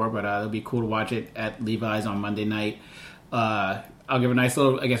Candlestick before, but it'll be cool to watch it at Levi's on Monday night. I'll give a nice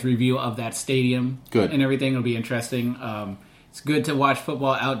little, review of that stadium. Good. And everything. It'll be interesting. It's good to watch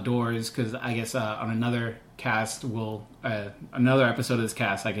football outdoors because I guess on another cast, another episode of this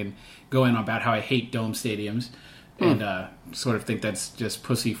cast, I can go in about how I hate dome stadiums and sort of think that's just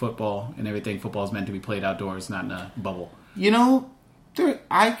pussy football and everything. Football is meant to be played outdoors, not in a bubble. You know,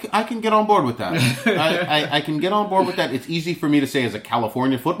 I can get on board with that. I can get on board with that. It's easy for me to say as a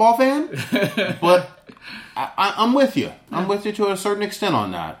California football fan, but I'm with you. I'm with you to a certain extent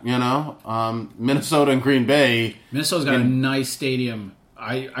on that. You know, Minnesota and Green Bay. Minnesota's got a nice stadium.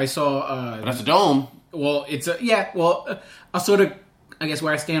 I saw. But that's a dome. Well, it's I'll sort of, I guess,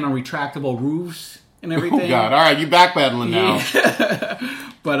 where I stand on retractable roofs and everything. Oh God! All right, you backpedaling now.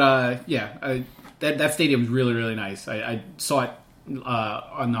 But that stadium's really, really nice. I saw it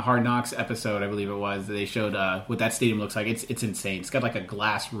on the Hard Knocks episode, I believe it was. They showed what that stadium looks like. It's insane. It's got like a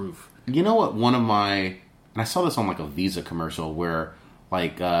glass roof. You know what? And I saw this on like a Visa commercial where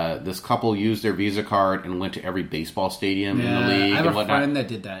this couple used their Visa card and went to every baseball stadium in the league. I have and a friend that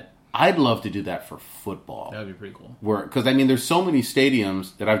did that. I'd love to do that for football. That would be pretty cool. Because, I mean, there's so many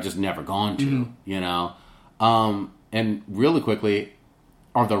stadiums that I've just never gone to, you know? And really quickly,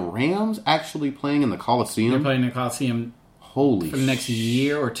 are the Rams actually playing in the Coliseum? They're playing in the Coliseum Holy for the next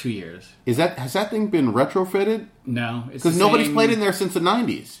year or 2 years. Has that thing been retrofitted? No. Because nobody's played in there since the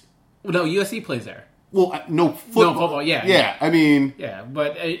 90s. No, USC plays there. Well, no football. Yeah. Yeah, I mean... Yeah,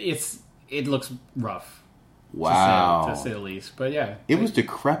 but it looks rough. Wow. To say the least. But yeah. It was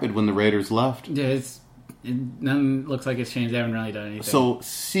decrepit when the Raiders left. Yeah, none looks like it's changed. They haven't really done anything. So,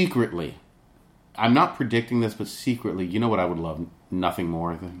 secretly, I'm not predicting this, but secretly, you know what I would love? Nothing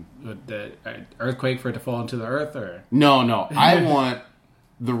more than... The earthquake for it to fall into the earth, or... No. I want...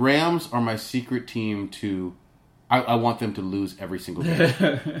 The Rams are my secret team to... I want them to lose every single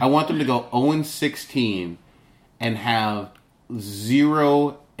game. I want them to go 0-16 and have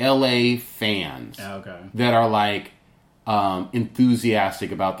 0 LA fans that are like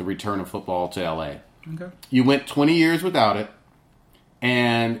enthusiastic about the return of football to LA. Okay. You went 20 years without it,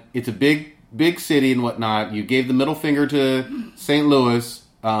 and it's a big city and whatnot. You gave the middle finger to St. Louis,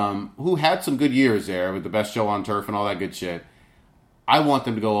 who had some good years there with the best show on turf and all that good shit. I want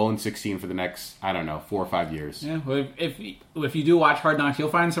them to go 0-16 for the next, 4 or 5 years. Yeah, well, if you do watch Hard Knocks, you'll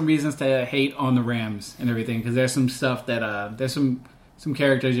find some reasons to hate on the Rams and everything, because there's some stuff that there's some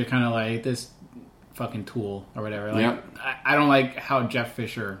characters you're kind of like, this fucking tool or whatever. Like, yep. I don't like how Jeff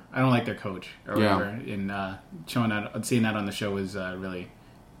Fisher, I don't like their coach or whatever. And seeing that on the show was really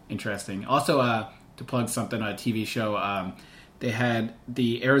interesting. Also, to plug something, a TV show, they had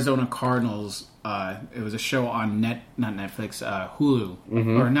the Arizona Cardinals. It was a show on not Netflix,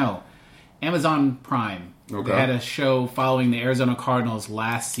 Hulu, or no, Amazon Prime. Okay. They had a show following the Arizona Cardinals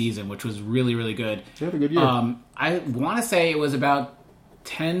last season, which was really, really good. They had a good year. I want to say it was about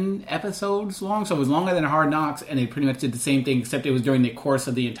 10 episodes long, so it was longer than Hard Knocks, and they pretty much did the same thing, except it was during the course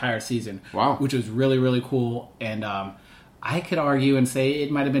of the entire season. Wow. Which was really, really cool, and I could argue and say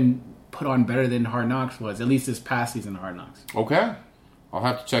it might have been put on better than Hard Knocks was, at least this past season of Hard Knocks. Okay. I'll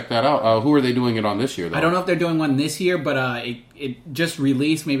have to check that out. Who are they doing it on this year, though? I don't know if they're doing one this year, but it just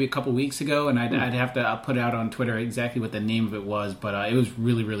released maybe a couple weeks ago, and I'd have to put out on Twitter exactly what the name of it was, but it was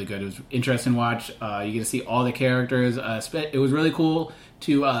really, really good. It was interesting to watch. You get to see all the characters. It was really cool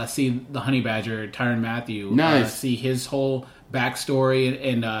to see the Honey Badger, Tyrann Mathieu. Nice. See his whole backstory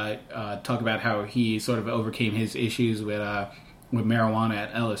and talk about how he sort of overcame his issues with marijuana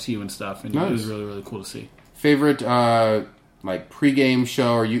at LSU and stuff, and It was really, really cool to see. Favorite like pregame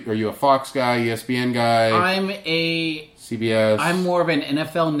show? Are you a Fox guy, ESPN guy? I'm a CBS. I'm more of an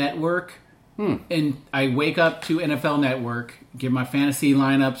NFL Network, and I wake up to NFL Network, get my fantasy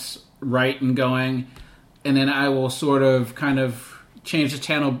lineups right and going, and then I will sort of kind of change the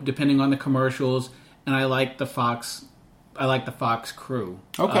channel depending on the commercials. And I like the Fox crew,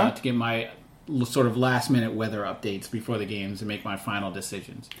 to get my sort of last minute weather updates before the games and make my final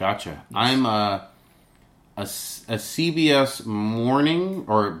decisions. Gotcha. Yes. I'm a CBS morning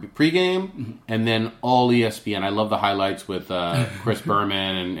or pregame, and then all ESPN. I love the highlights with Chris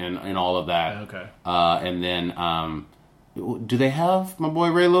Berman and all of that. Okay. And then, do they have my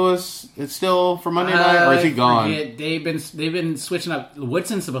boy Ray Lewis? It's still for Monday night, or is he gone? They've been switching up.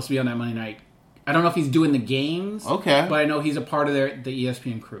 Woodson's supposed to be on that Monday night. I don't know if he's doing the games. Okay. But I know he's a part of the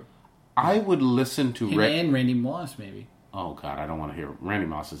ESPN crew. I would listen to and Randy Moss, maybe. Oh, God, I don't want to hear... Randy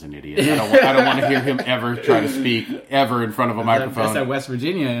Moss is an idiot. I don't want to hear him ever try to speak ever in front of a microphone. That's at West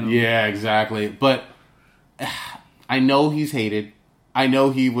Virginia. Yeah, exactly. But I know he's hated. I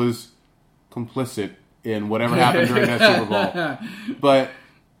know he was complicit in whatever happened during that Super Bowl. But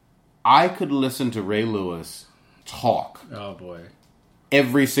I could listen to Ray Lewis talk. Oh, boy.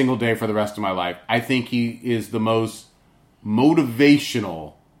 Every single day for the rest of my life. I think he is the most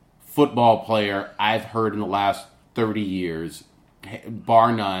motivational football player I've heard in the last 30 years,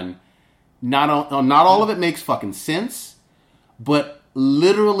 bar none. Not all of it makes fucking sense, but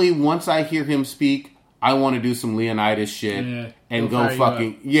literally once I hear him speak, I want to do some Leonidas shit and go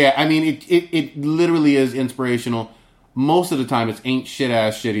fucking... Yeah, I mean, it literally is inspirational. Most of the time, it's ain't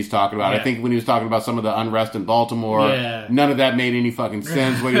shit-ass shit he's talking about. I think when he was talking about some of the unrest in Baltimore, none of that made any fucking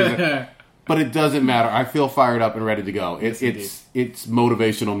sense. But it doesn't matter. I feel fired up and ready to go. It's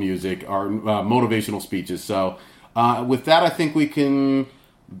motivational music or motivational speeches. So with that, I think we can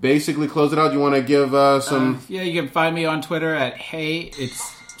basically close it out. Do you want to give some... you can find me on Twitter at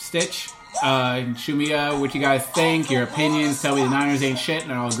HeyIt'sStitch. Shoot me what you guys think, your opinions. Tell me the Niners ain't shit,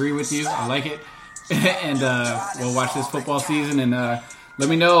 and I'll agree with you. I like it. And we'll watch this football season, and let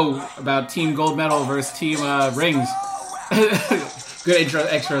me know about Team Gold Medal versus Team Rings. Good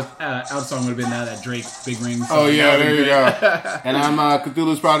extra out song would have been that Drake Big Ring. Oh yeah, there you go. And I'm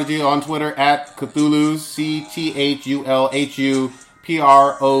Cthulhu's Prodigy on Twitter at Cthulhu's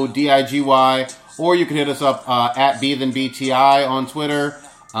CTHULHUPRODIGY, or you can hit us up at BTI on Twitter.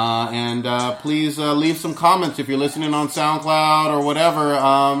 And please leave some comments if you're listening on SoundCloud or whatever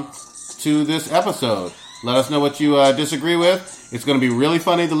to this episode. Let us know what you disagree with. It's going to be really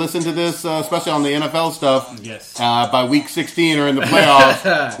funny to listen to this, especially on the NFL stuff. Yes. By week 16 or in the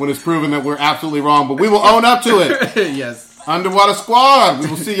playoffs when it's proven that we're absolutely wrong. But we will own up to it. Yes. Underwater Squad. We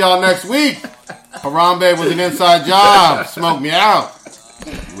will see y'all next week. Harambe was an inside job. Smoke me out.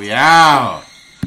 We out.